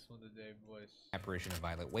seeing this one today, boys. apparition of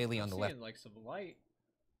Violet Whaley on the left. Seeing like some light.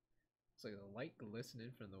 It's like the light glistening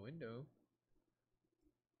from the window.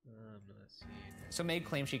 I'm not seeing it. So Meg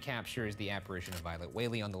claims she captures the apparition of Violet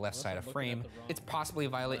Whaley on the left Unless side I'm of looking frame. at the wrong It's possibly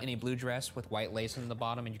Violet in a left. blue dress with white lace on the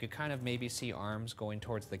bottom, and you could kind of maybe see arms going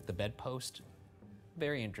towards like the bedpost.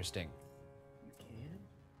 Very interesting. You can?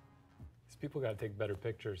 These people gotta take better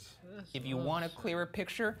pictures. If you want a clearer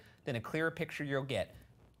picture, then a clearer picture you'll get.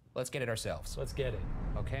 Let's get it ourselves. Let's get it.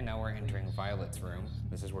 Okay, now we're entering Violet's room.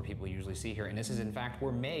 This is where people usually see her, and this is in fact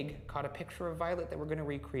where Meg caught a picture of Violet that we're gonna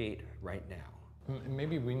recreate right now.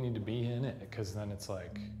 Maybe we need to be in it, because then it's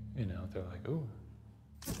like, you know, they're like, ooh,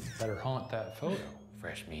 better haunt that photo.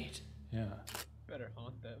 Fresh meat. Yeah. Better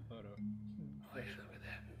haunt that photo. Look at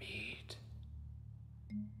that meat.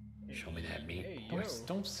 Show me that meat. Hey, yo. Boys,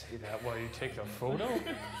 don't say that while you take a photo.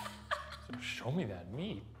 Show me that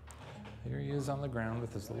meat. Here he is on the ground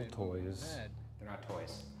with his little toys. Mad. They're not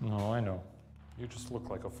toys. No, I know. You just look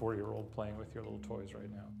like a 4-year-old playing with your little toys right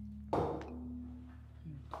now.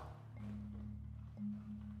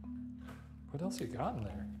 What else you got in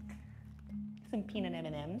there? Some peanut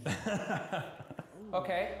M&Ms.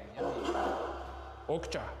 Okay.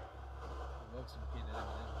 Okja. I love some peanut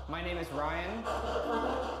M&Ms. My name is Ryan.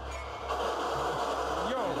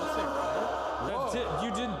 Yo, That's it, right? that's it.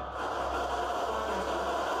 You did.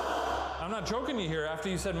 I'm not joking you here. After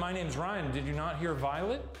you said my name's Ryan, did you not hear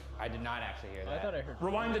Violet? I did not actually hear I that. thought I heard.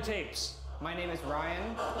 Rewind the tapes. My name is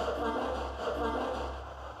Ryan.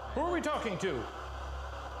 Who are we talking to?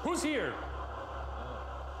 Who's here?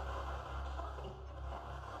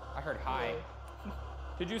 I heard hi.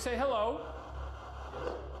 Did you say hello?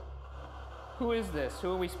 Who is this?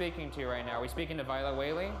 Who are we speaking to right now? Are we speaking to Violet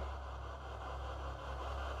Whaley?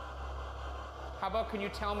 How about can you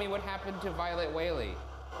tell me what happened to Violet Whaley?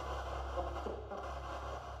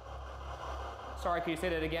 Sorry, can you say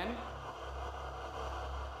that again?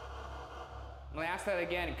 I'm gonna ask that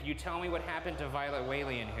again. Could you tell me what happened to Violet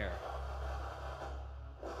Whaley in here?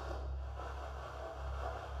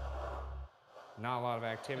 Not a lot of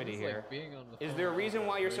activity It's here. like being on the Is phone there a with reason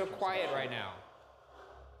why you're so Rachel's quiet dad. right now?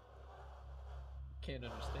 Can't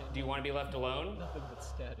understand. Do you want to be left alone? Nothing but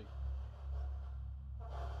static.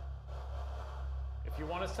 you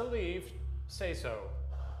want us to leave, say so.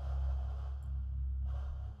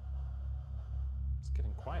 It's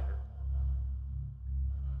getting quieter.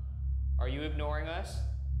 Are you ignoring us?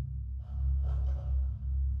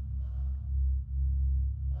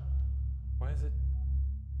 Why is it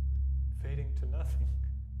fading to nothing?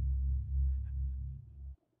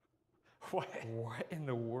 What? What in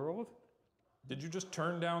the world? Did you just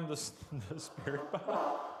turn down the spirit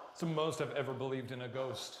box? It's the most I've ever believed in a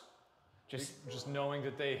ghost. Just knowing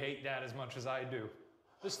that they hate Dad as much as I do.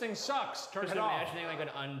 This thing sucks. Turn Just it off. imagining like an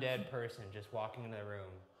undead person just walking in the room.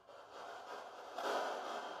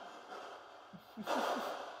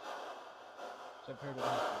 So I've heard what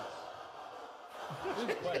happens. It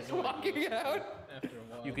is quite It's annoying walking out. after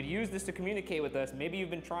a while. You could use this to communicate with us. Maybe you've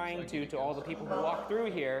been trying to all the people who walk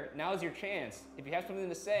through here. Now's your chance. If you have something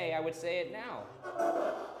to say, I would say it now.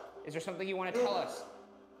 Is there something you want to tell us?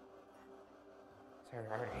 Sorry,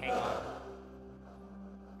 hang on.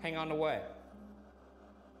 Hang on to what?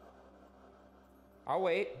 I'll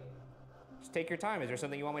wait. Just take your time. Is there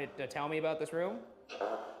something you want me to tell me about this room?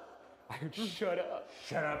 Shut up.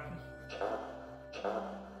 Shut up.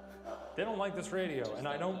 They don't like this radio, and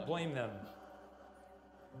I don't blame them.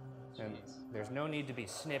 And there's no need to be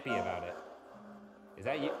snippy about it. Is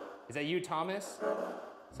that you? Is that you, Thomas?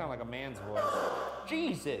 Sound like a man's voice.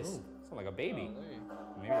 Jesus! Sound like a baby.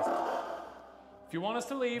 Maybe it's... If you want us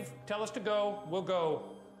to leave, tell us to go, we'll go.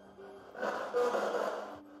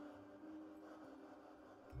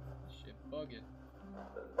 Shit bugging.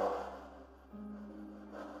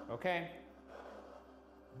 Okay.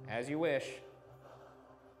 As you wish.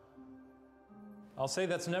 I'll say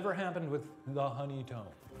that's never happened with the honey tone.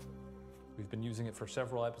 We've been using it for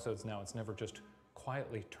several episodes now. It's never just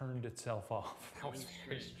quietly turned itself off. That was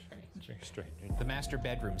very strange. Very strange. The master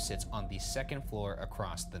bedroom sits on the second floor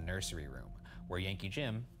across the nursery room, where Yankee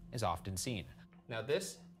Jim is often seen. Now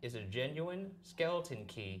this is a genuine skeleton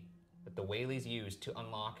key that the Whaleys used to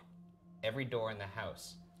unlock every door in the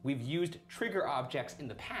house. We've used trigger objects in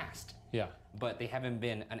the past. Yeah. But they haven't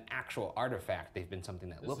been an actual artifact. They've been something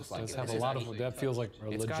that looks like it. Have a lot of, that feels like a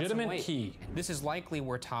It's got some legitimate weight. key. This is likely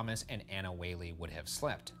where Thomas and Anna Whaley would have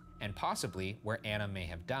slept, and possibly where Anna may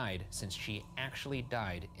have died, since she actually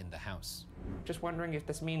died in the house. Just wondering if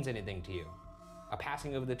this means anything to you. A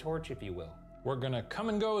passing of the torch, if you will. We're gonna come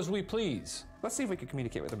and go as we please. Let's see if we can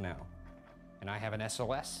communicate with them now. And I have an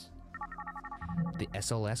SOS. The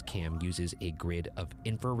SLS cam uses a grid of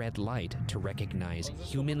infrared light to recognize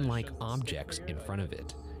human-like objects in front of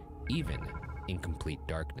it, even in complete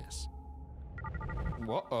darkness.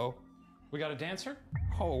 Whoa-oh. We got a dancer?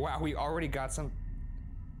 Oh, wow, we already got some...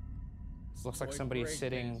 This looks like Boy, somebody's break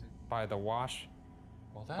sitting dancing. by the wash.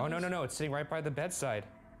 Well, that Oh, no, it's sitting right by the bedside.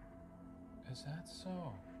 Is that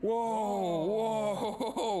so?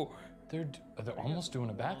 Whoa! They're almost doing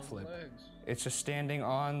a backflip. It's just standing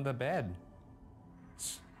on the bed.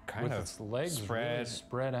 It's kind With of its legs spread, really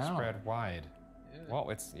spread out. Spread wide. Yeah. Well,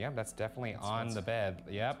 that's definitely on the bed.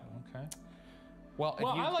 Yep. Okay. Well, Well,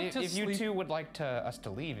 I like if to you sleep- two would like us to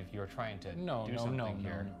leave, if you're trying to No. do something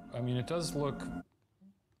here. I mean, it does look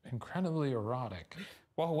incredibly erotic.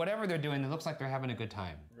 Well, whatever they're doing, it looks like they're having a good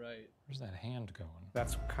time. Right. Where's that hand going?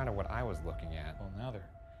 That's kind of what I was looking at. Well, now they're...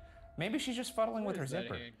 Maybe she's just fuddling with her Where's that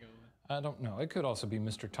zipper. hand going? I don't know. It could also be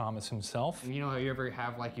Mr. Thomas himself. You know how you ever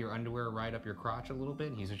have like your underwear right up your crotch a little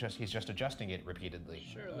bit? He's just adjusting it repeatedly.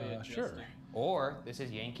 Surely adjusting. Sure. Or this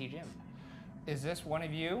is Yankee Jim. Is this one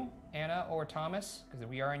of you, Anna or Thomas? Because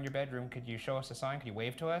we are in your bedroom. Could you show us a sign? Could you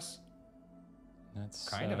wave to us? That's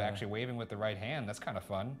Kind of actually waving with the right hand. That's kind of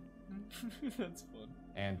fun. That's fun.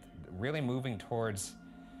 And really moving towards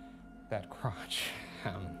that crotch.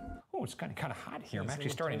 Oh, it's kind of hot here. I'm It's a actually little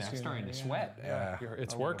starting to toasty, sweat. Yeah,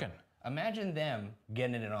 it's working. Imagine them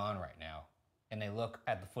getting it on right now, and they look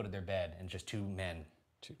at the foot of their bed, and just two men.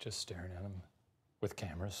 Just staring at him with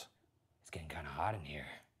cameras. It's getting kind of hot in here.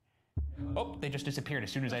 Oh, they just disappeared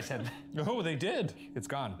as soon as I said that. Oh, they did. It's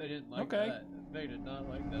gone. They didn't like Okay. that. They did not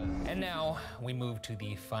like that. And now we move to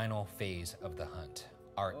the final phase of the hunt,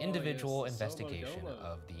 our individual yes, the solo investigation dolo.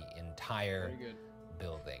 of the entire Very good.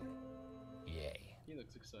 building. Yay. He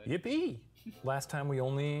looks excited. Yippee! Last time we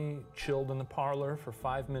only chilled in the parlor for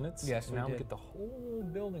 5 minutes. Yes, we now we did. get the whole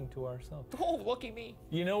building to ourselves. Oh, look at me.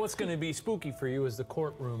 You know what's going to be spooky for you is the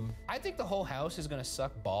courtroom. I think the whole house is gonna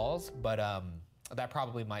suck balls, but that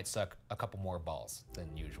probably might suck a couple more balls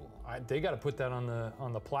than usual. They got to put that on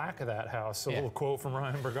the plaque of that house. A Yeah. little quote from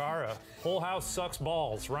Ryan Bergara. Whole house sucks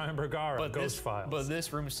balls. Ryan Bergara. Ghost Files. But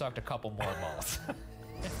this room sucked a couple more balls. I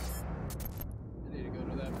need to go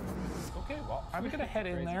to that room. okay, well, I'm gonna head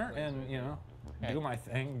in there and do my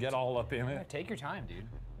thing, get all up in Yeah, it. take your time, dude.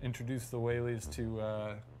 introduce the Whaleys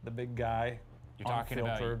to the big guy. You're talking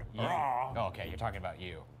about unfiltered. you. Oh, okay, you're talking about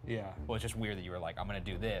you. Yeah. Well, it's just weird that you were like, I'm gonna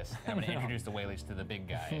do this, and I'm gonna introduce the Whaleys to the big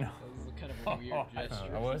guy. No. That was kind of a weird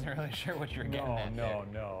gesture. I wasn't really sure what you were getting at there.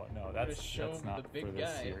 No. That's not big for this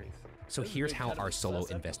guy. series. So This is here's big how kind of our a solo sus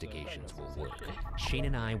episode. investigations will work. Shane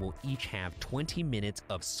and I will each have 20 minutes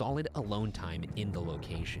of solid alone time in the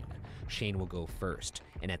location. Shane will go first,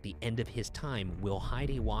 and at the end of his time, we'll hide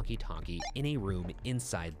a walkie-talkie in a room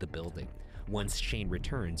inside the building. Once Shane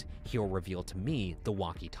returns, he'll reveal to me the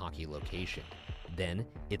walkie-talkie location. Then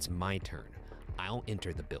it's my turn. I'll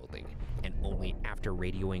enter the building, and only after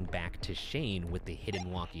radioing back to Shane with the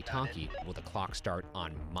hidden walkie-talkie will the clock start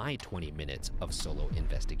on my 20 minutes of solo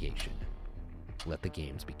investigation. Let the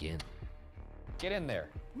games begin. Get in there.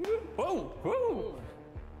 Whoa! Whoa!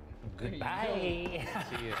 Goodbye.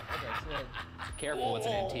 See ya. Careful, it's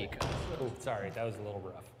an antique. Oh, sorry, that was a little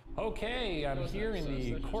rough. Okay, I'm here in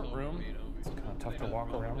the courtroom. It's kind of tough to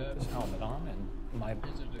walk around with this helmet on and my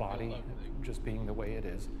body just being the way it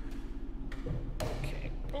is.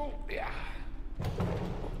 Okay. Oh, yeah.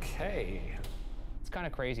 Okay. It's kind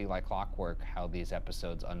of crazy, like clockwork, how these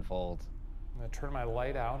episodes unfold. I'm gonna turn my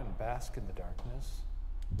light out and bask in the darkness.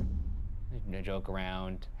 Joke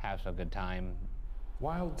around, have a good time.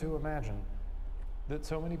 Wild to imagine that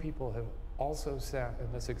so many people have also sat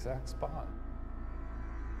in this exact spot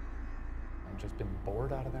and just been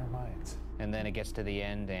bored out of their minds. And then it gets to the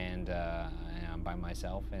end, and I'm by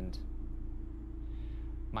myself, and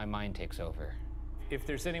my mind takes over. If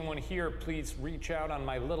there's anyone here, please reach out on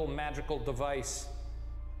my little magical device.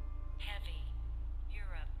 Heavy,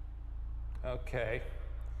 Europe. Okay.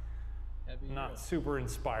 Not super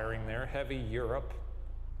inspiring there. Heavy Europe.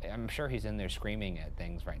 I'm sure he's in there screaming at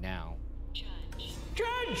things right now.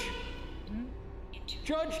 Judge!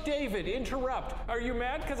 Judge David, interrupt. Are you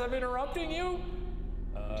mad because I'm interrupting you?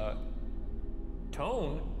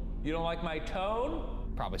 Tone? You don't like my tone?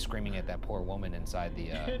 Probably screaming at that poor woman inside the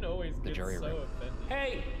jury room.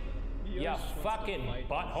 Hey, you fucking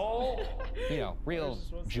butthole. You know, real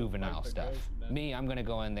juvenile stuff. Me, I'm gonna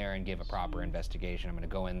go in there and give a proper investigation. I'm gonna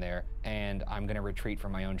go in there and I'm gonna retreat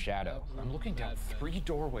from my own shadow. I'm looking down 3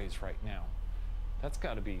 doorways right now. That's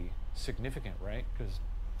gotta be significant, right? Because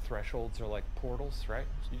thresholds are like portals, right?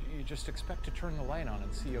 You just expect to turn the light on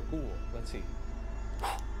and see a ghoul. Let's see.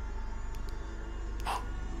 I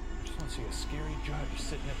just want to see a scary judge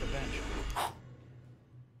sitting at the bench.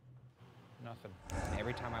 Nothing.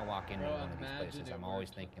 Every time I walk into one of these places, I'm always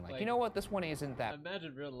thinking like, like, you know what, this one isn't that.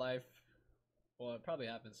 Imagine real life. Well, it probably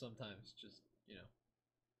happens sometimes, just, you know.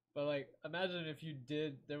 But like, imagine if you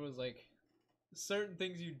did, there was like certain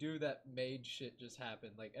things you do that made shit just happen.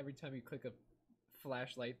 Like every time you click a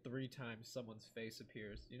flashlight 3 times, someone's face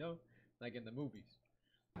appears, you know? Like in the movies.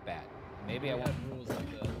 Bad. Maybe I won't. Have rules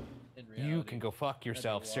like that in reality. You can go fuck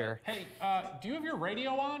yourself, sir. Hey, do you have your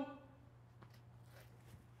radio on?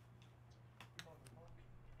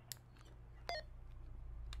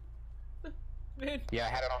 Man. Yeah, I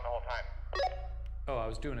had it on the whole time. Oh, I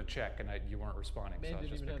was doing a check and you weren't responding, Man so I was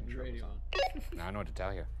didn't just even have making the sure it was radio on. Now I know what to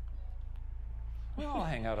tell you. Well, I'll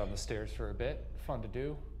hang out on the stairs for a bit. Fun to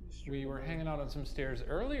do. We were hanging out on some stairs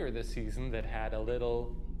earlier this season that had a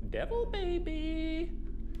little devil baby.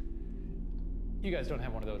 You guys don't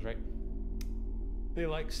have one of those, right? They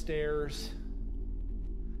like stairs.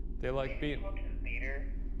 They like being... theater,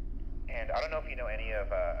 and I don't know if you know any of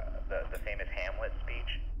the famous Hamlet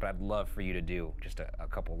speech. But I'd love for you to do just a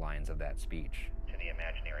couple lines of that speech. To the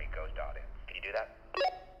imaginary ghost audience. Can you do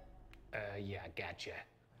that? Yeah, gotcha.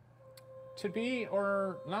 To be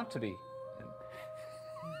or not to be?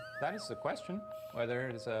 That is the question. Whether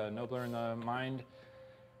it is nobler in the mind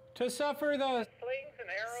to suffer the slings and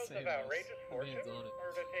arrows of outrageous fortune,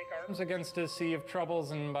 or to take arms against a sea of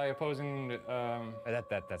troubles and by opposing...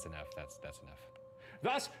 That's enough. That's enough.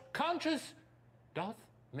 Thus, conscience doth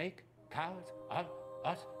make cowards of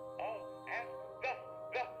us all, as the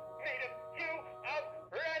native hue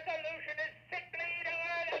of resolution is sickly to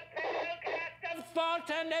the pale cast of thought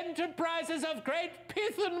and enterprises of great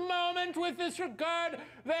pith and moment with this regard,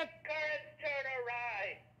 their currents turn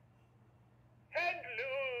awry and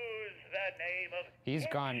lose the name of... He's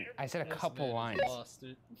gone. I said a couple lines. Lost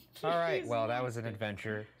it. All right, well, that was an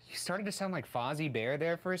adventure. You started to sound like Fozzie Bear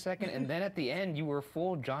there for a second, and then at the end, you were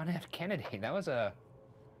full John F. Kennedy. That was a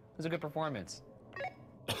good performance.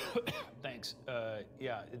 Thanks.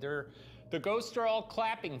 Yeah, the ghosts are all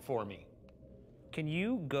clapping for me. Can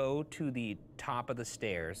you go to the top of the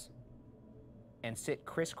stairs and sit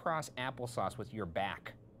crisscross applesauce with your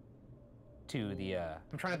back to the,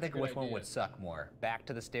 I'm trying to think of which one would suck more. Back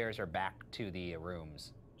to the stairs or back to the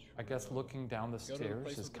rooms? I guess looking down the Go to the stairs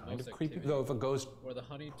place is with the kind most of creepy. activity, Though if a ghost where the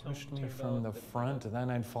honeycomb pushed me turned from the up and front, and then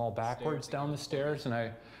I'd fall backwards down the stairs.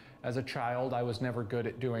 And as a child, I was never good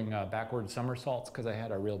at doing backward somersaults because I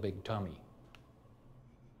had a real big tummy.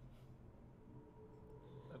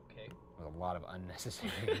 Okay. With a lot of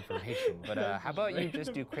unnecessary information. But how about you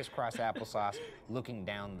just do crisscross applesauce looking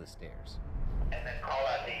down the stairs? And then call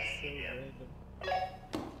out the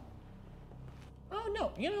Oh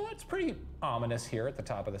no, you know, it's pretty ominous here at the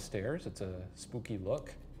top of the stairs. It's a spooky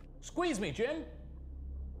look. Squeeze me, Jim.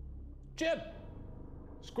 Jim.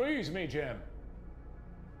 Squeeze me, Jim.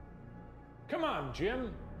 Come on,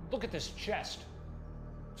 Jim. Look at this chest.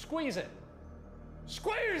 Squeeze it.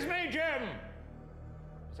 Squeeze me, Jim.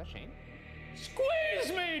 Is that Shane?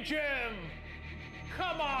 Squeeze me, Jim.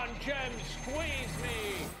 Come on, Jim, squeeze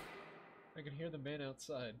me. I can hear the man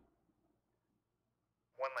outside.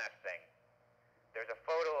 One last thing. There's a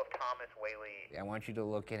photo of Thomas Whaley. I want you to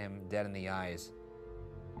look at him dead in the eyes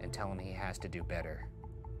and tell him he has to do better.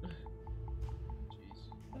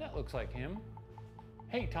 Well, that looks like him.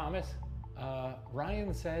 Hey, Thomas.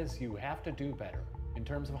 Ryan says you have to do better in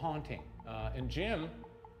terms of haunting. And Jim,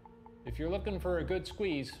 if you're looking for a good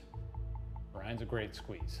squeeze, Ryan's a great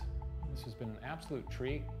squeeze. This has been an absolute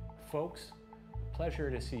treat. Folks,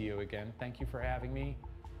 pleasure to see you again. Thank you for having me.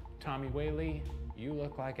 Tommy Whaley, you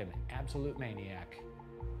look like an absolute maniac.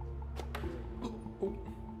 Ooh,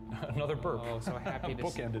 another burp. Oh, so happy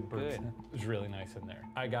to see. Bookended burp. Good. It was really nice in there.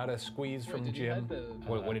 I got a squeeze from did he Jim. hide the-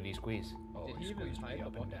 What did he squeeze? Oh, Did he he even squeezed hide me the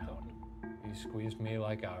up and down. walkie-talkie? He squeezed me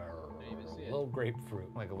like a even see it. little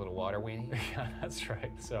grapefruit. Like a little water weenie? Yeah, that's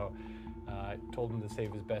right. So I told him to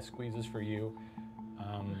save his best squeezes for you.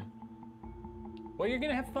 Well, you're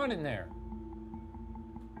gonna have fun in there.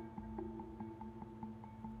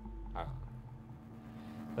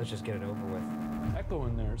 Let's just get it over with. Echo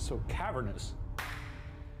in there is so cavernous.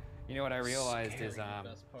 You know what I realized is,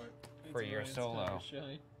 Best part. for It's your Ryan's solo, time to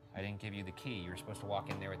shine. I didn't give you the key. You were supposed to walk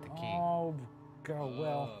in there with the key. Oh, God,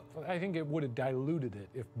 well, I think it would have diluted it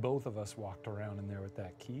if both of us walked around in there with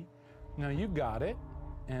that key. Now you got it,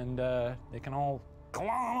 and they can all climb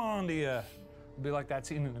onto you. It'll be like that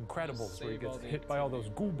scene in Incredibles where he Save all gets the hit by all those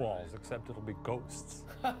activity. goo balls, except it'll be ghosts.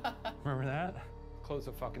 Remember that? Close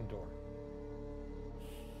the fucking door.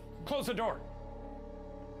 Close the door.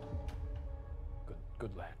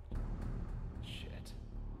 Good lad. Shit.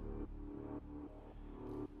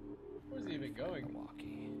 Where's he even going?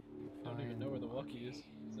 Walkie. I don't even know where the walkie is.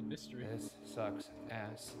 It's a mystery. This sucks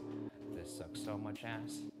ass. This sucks so much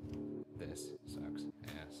ass. This sucks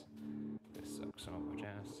ass. This sucks so much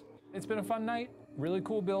ass. It's been a fun night. Really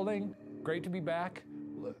cool building. Great to be back.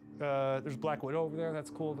 There's Black Widow over there.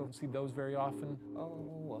 That's cool. Don't see those very often.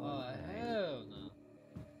 Oh, hell no.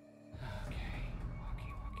 Okay.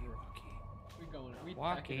 Walkie. We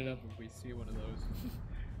packing it up if we see one of those.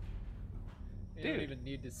 You don't Dude. even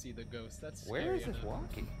need to see the ghost. That's Where scary is this enough.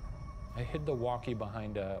 walkie? I hid the walkie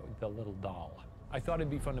behind the little doll. I thought it'd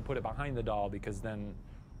be fun to put it behind the doll because then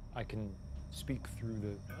I can speak through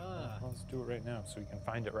the... Ah. Well, let's do it right now so we can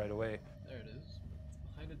find it right away. There it is. It's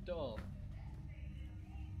behind a doll.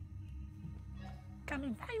 Come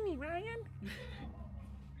and find me, Ryan.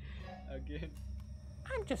 Again.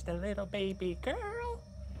 I'm just a little baby girl.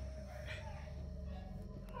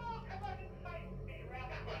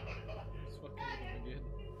 Just fucking with him again.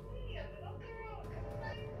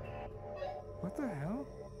 What the hell?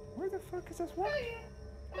 Where the fuck is this walkie?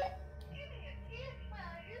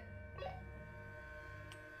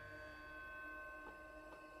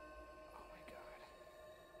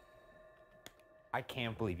 I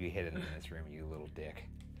can't believe you hid it in this room, you little dick.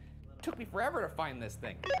 Took me forever to find this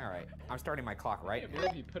thing. All right, I'm starting my clock right I can't now.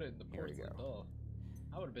 believe you put it in the Here we porcelain go. doll.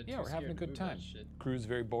 I would have been Yeah, too we're having a scared to good move time. that shit. Crew's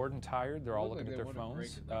very bored and tired. They're all Look like looking at they their wanna break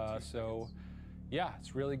phones. in like 2 So, seconds. yeah,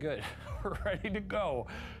 it's really good. We're ready to go.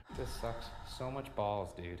 This sucks so much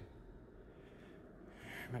balls, dude.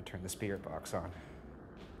 I'm gonna turn the spirit box on.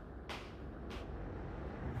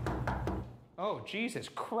 Oh, Jesus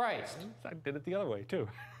Christ. I did it the other way, too.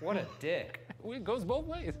 What a dick. It goes both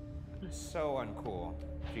ways. So uncool.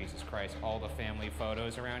 Jesus Christ, all the family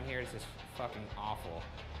photos around here is just fucking awful.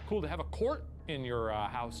 Cool to have a court in your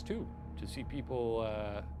house, too, to see people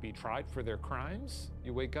be tried for their crimes.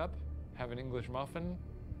 You wake up, have an English muffin,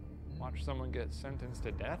 watch someone get sentenced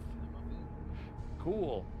to death.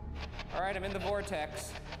 Cool. All right, I'm in the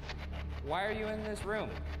vortex. Why are you in this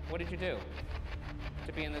room? What did you do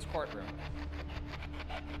to be in this courtroom?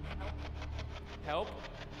 Help?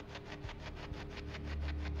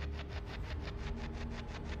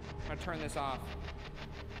 I'm gonna turn this off.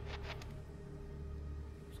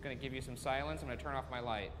 Just gonna give you some silence. I'm gonna turn off my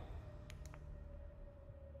light.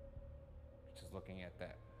 just looking at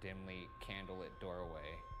that dimly candlelit doorway.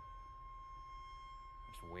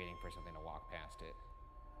 Just waiting for something to walk past it.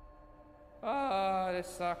 Oh, this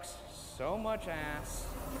sucks so much ass.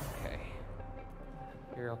 Okay.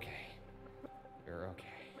 You're okay. You're okay.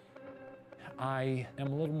 I am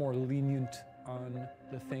a little more lenient on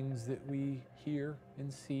the things that we hear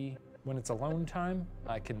and see. When it's alone time,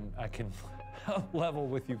 I can level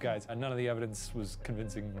with you guys. None of the evidence was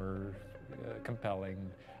convincing or compelling.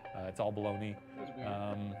 It's all baloney.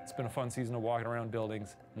 It's been a fun season of walking around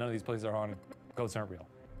buildings. None of these places are haunted. Ghosts aren't real.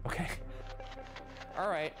 Okay? All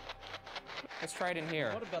right. Let's try it in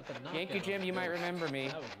here. What about the knockout? Yankee Jim, you might remember me.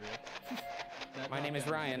 That was real. My name is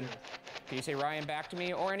Ryan. Can you say Ryan back to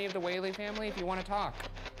me, or any of the Whaley family if you want to talk?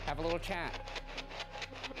 Have a little chat.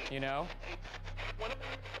 You know?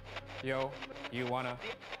 Yo, you wanna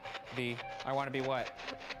be, I wanna be what?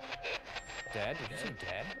 Dead? Did you say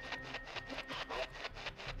dead?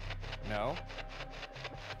 No?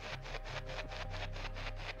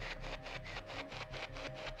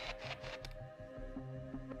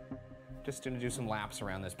 Just gonna do some laps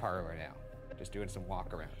around this parlor now. Just doing some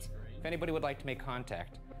walk-arounds. If anybody would like to make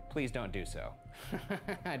contact, please don't do so.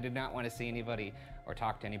 I did not want to see anybody or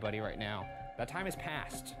talk to anybody right now. That time has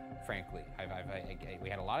passed, frankly. We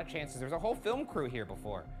had a lot of chances. There's a whole film crew here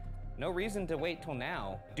before. No reason to wait till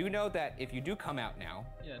now. Do know that if you do come out now,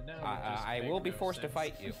 I will be forced to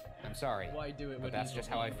fight you. I'm sorry. Why do it when but that's he's just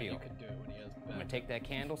how I alone when feel. you can do it when he has I'm gonna take that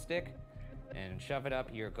candlestick and shove it up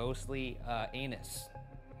your ghostly anus.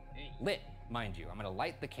 Lit, mind you. I'm gonna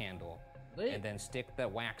light the candle and then stick the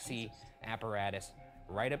waxy apparatus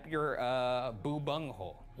right up your boo-bung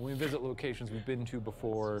hole. When we visit locations we've been to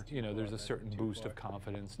before, you know, there's a certain boost of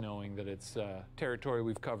confidence knowing that it's territory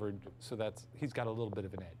we've covered, so he's got a little bit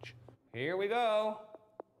of an edge. Here we go.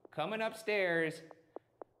 Coming upstairs.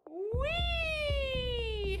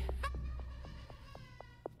 Whee!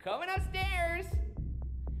 Coming upstairs.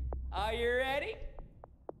 Are you ready?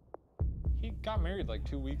 He got married like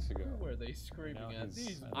 2 weeks ago. Who are they screaming at?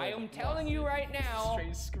 These I am telling you right now,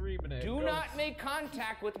 straight screaming at do ghosts. not make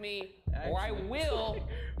contact with me, or I will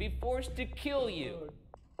be forced to kill you.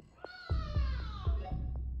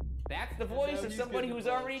 That's the voice of somebody who's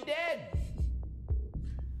already dead.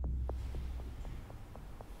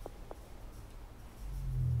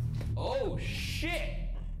 Oh, shit!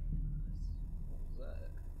 What was that?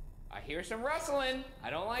 I hear some rustling. I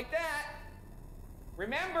don't like that.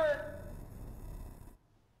 Remember.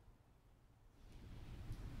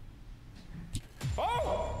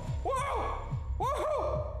 Oh! Whoa!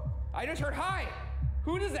 Whoa! I just heard hi.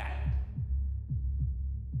 Who is that?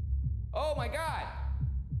 Oh my God.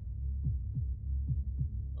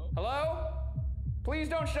 Oh. Hello? Please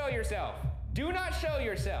don't show yourself. Do not show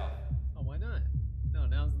yourself. Oh, why not? No,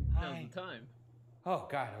 now's the time. Oh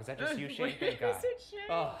God, was that just you, Shane? Wait, Thank God. was it Shane?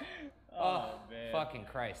 Oh, man. fucking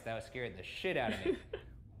Christ, that scared the shit out of me.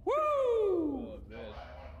 Woo! Oh, man.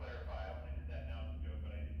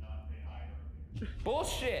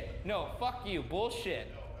 Bullshit! No, fuck you, bullshit.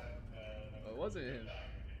 It wasn't him.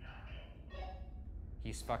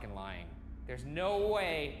 He's fucking lying. There's no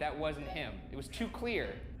way that wasn't him. It was too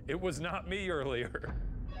clear. It was not me earlier.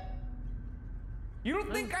 You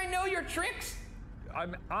don't think I know your tricks?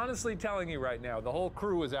 I'm honestly telling you right now, the whole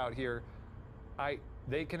crew is out here.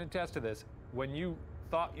 They can attest to this. When you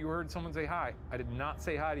thought you heard someone say hi, I did not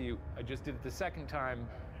say hi to you. I just did it the second time.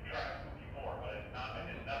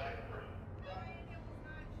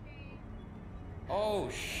 Oh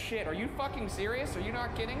shit, are you fucking serious? Are you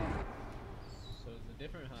not kidding? So it's a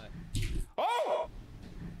different hi. Oh!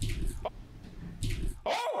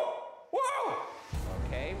 Oh! Whoa!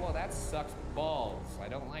 Okay, well that sucks balls. I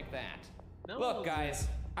don't like that. No, look, guys,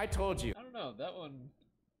 I told you. I don't know, that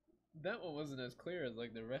one wasn't as clear as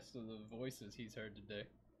like the rest of the voices he's heard today.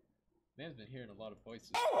 Man's been hearing a lot of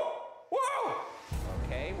voices. Oh! Whoa!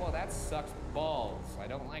 Okay, well that sucks balls. I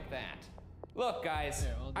don't like that. Look, guys,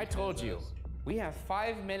 I told you. We have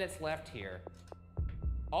 5 minutes left here.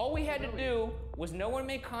 All we had to do was no one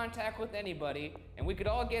make contact with anybody, and we could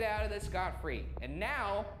all get out of this scot-free. And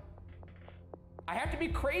now, I have to be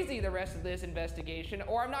crazy the rest of this investigation,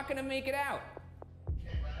 or I'm not gonna make it out.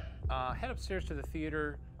 Head upstairs to the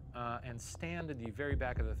theater and stand in the very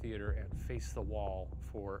back of the theater and face the wall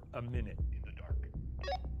for a minute in the dark.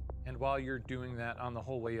 And while you're doing that, on the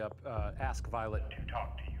whole way up, ask Violet to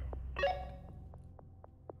talk to you.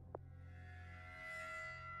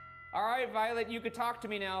 All right, Violet, you could talk to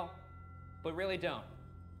me now, but really don't.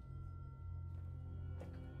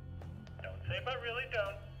 Don't say but really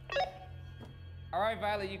don't. All right,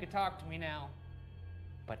 Violet, you could talk to me now,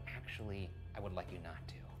 but actually, I would like you not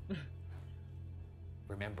to.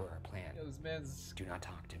 Remember our plan. Yo, this man's Do not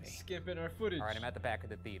talk to me. skipping our footage. All right, I'm at the back of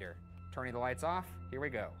the theater. Turning the lights off. Here we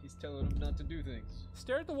go. He's telling him not to do things.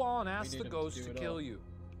 Stare at the wall and ask need the him to ghost do to it kill all. you.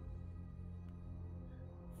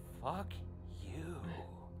 Fuck you.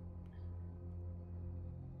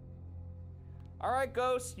 All right,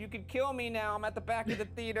 ghost, you can kill me now. I'm at the back of the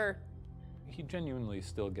theater. He genuinely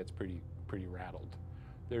still gets pretty rattled.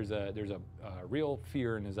 There's a real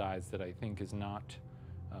fear in his eyes that I think is not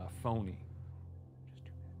phony. Just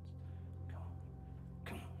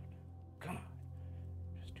 2 minutes. Come on.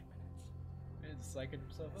 Just 2 minutes. Man's psyching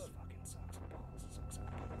himself This up. fucking sucks balls. Sucks.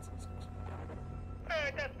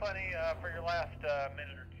 Alright, that's plenty. For your last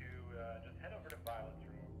minute or two, just head over to Violet's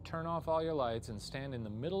room Turn off all your lights and stand in the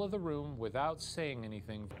middle of the room without saying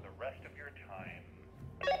anything. for the rest of your time.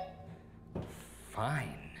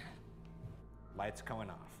 Fine. Lights going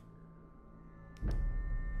off.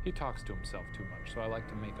 He talks to himself too much, so I like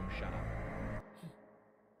to make him shut up.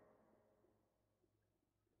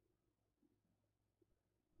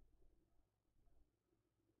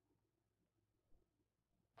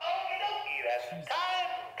 Okie dokie, that's time.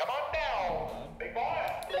 Come on down, big boy.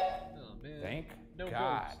 Oh man. Thank No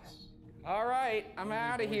God. ghosts. All right, I'm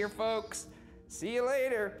out of here, folks. See you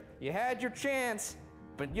later. You had your chance,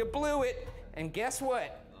 but you blew it. And guess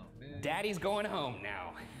what? Oh man. Daddy's going home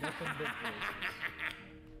now. Nothing but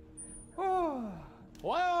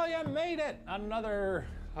Well, you made it. Another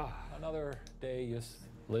day. You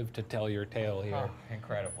live to tell your tale here.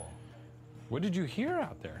 Incredible. What did you hear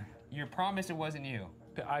out there? You promised it wasn't you.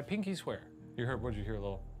 I pinky swear. You heard? What did you hear? A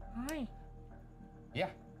little. Hi. Yeah,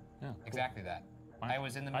 Yeah. Cool. exactly that. Wow. I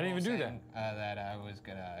was in the I middle didn't of even do saying that I was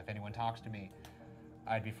gonna, if anyone talks to me,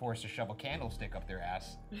 I'd be forced to shove a candlestick up their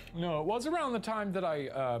ass. No, it was around the time that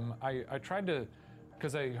I tried to,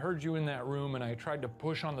 because I heard you in that room and I tried to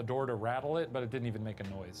push on the door to rattle it, but it didn't even make a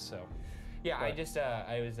noise. So. Yeah, But-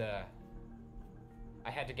 I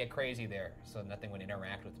had to get crazy there so nothing would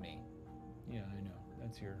interact with me. Yeah, I know.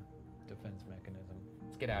 That's your defense mechanism.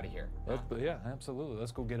 Let's get out of here. Yeah, absolutely.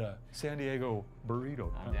 Let's go get a San Diego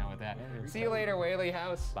burrito. I'm down with that. Yeah, See you later, Whaley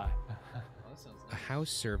House. Bye. Oh, that sounds A nice. house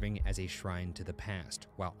serving as a shrine to the past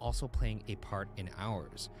while also playing a part in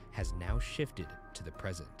ours has now shifted to the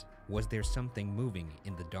present. Was there something moving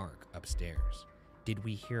in the dark upstairs? Did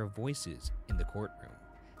we hear voices in the courtroom?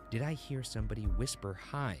 Did I hear somebody whisper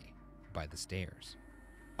hi by the stairs?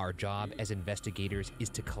 Our job as investigators is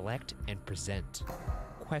to collect and present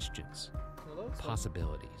questions, Hello, son.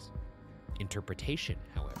 possibilities. Interpretation,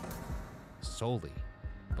 however, solely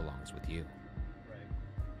belongs with you.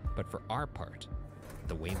 Right. But for our part,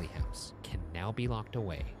 the Whaley house can now be locked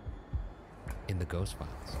away in the Ghost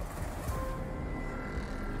Files.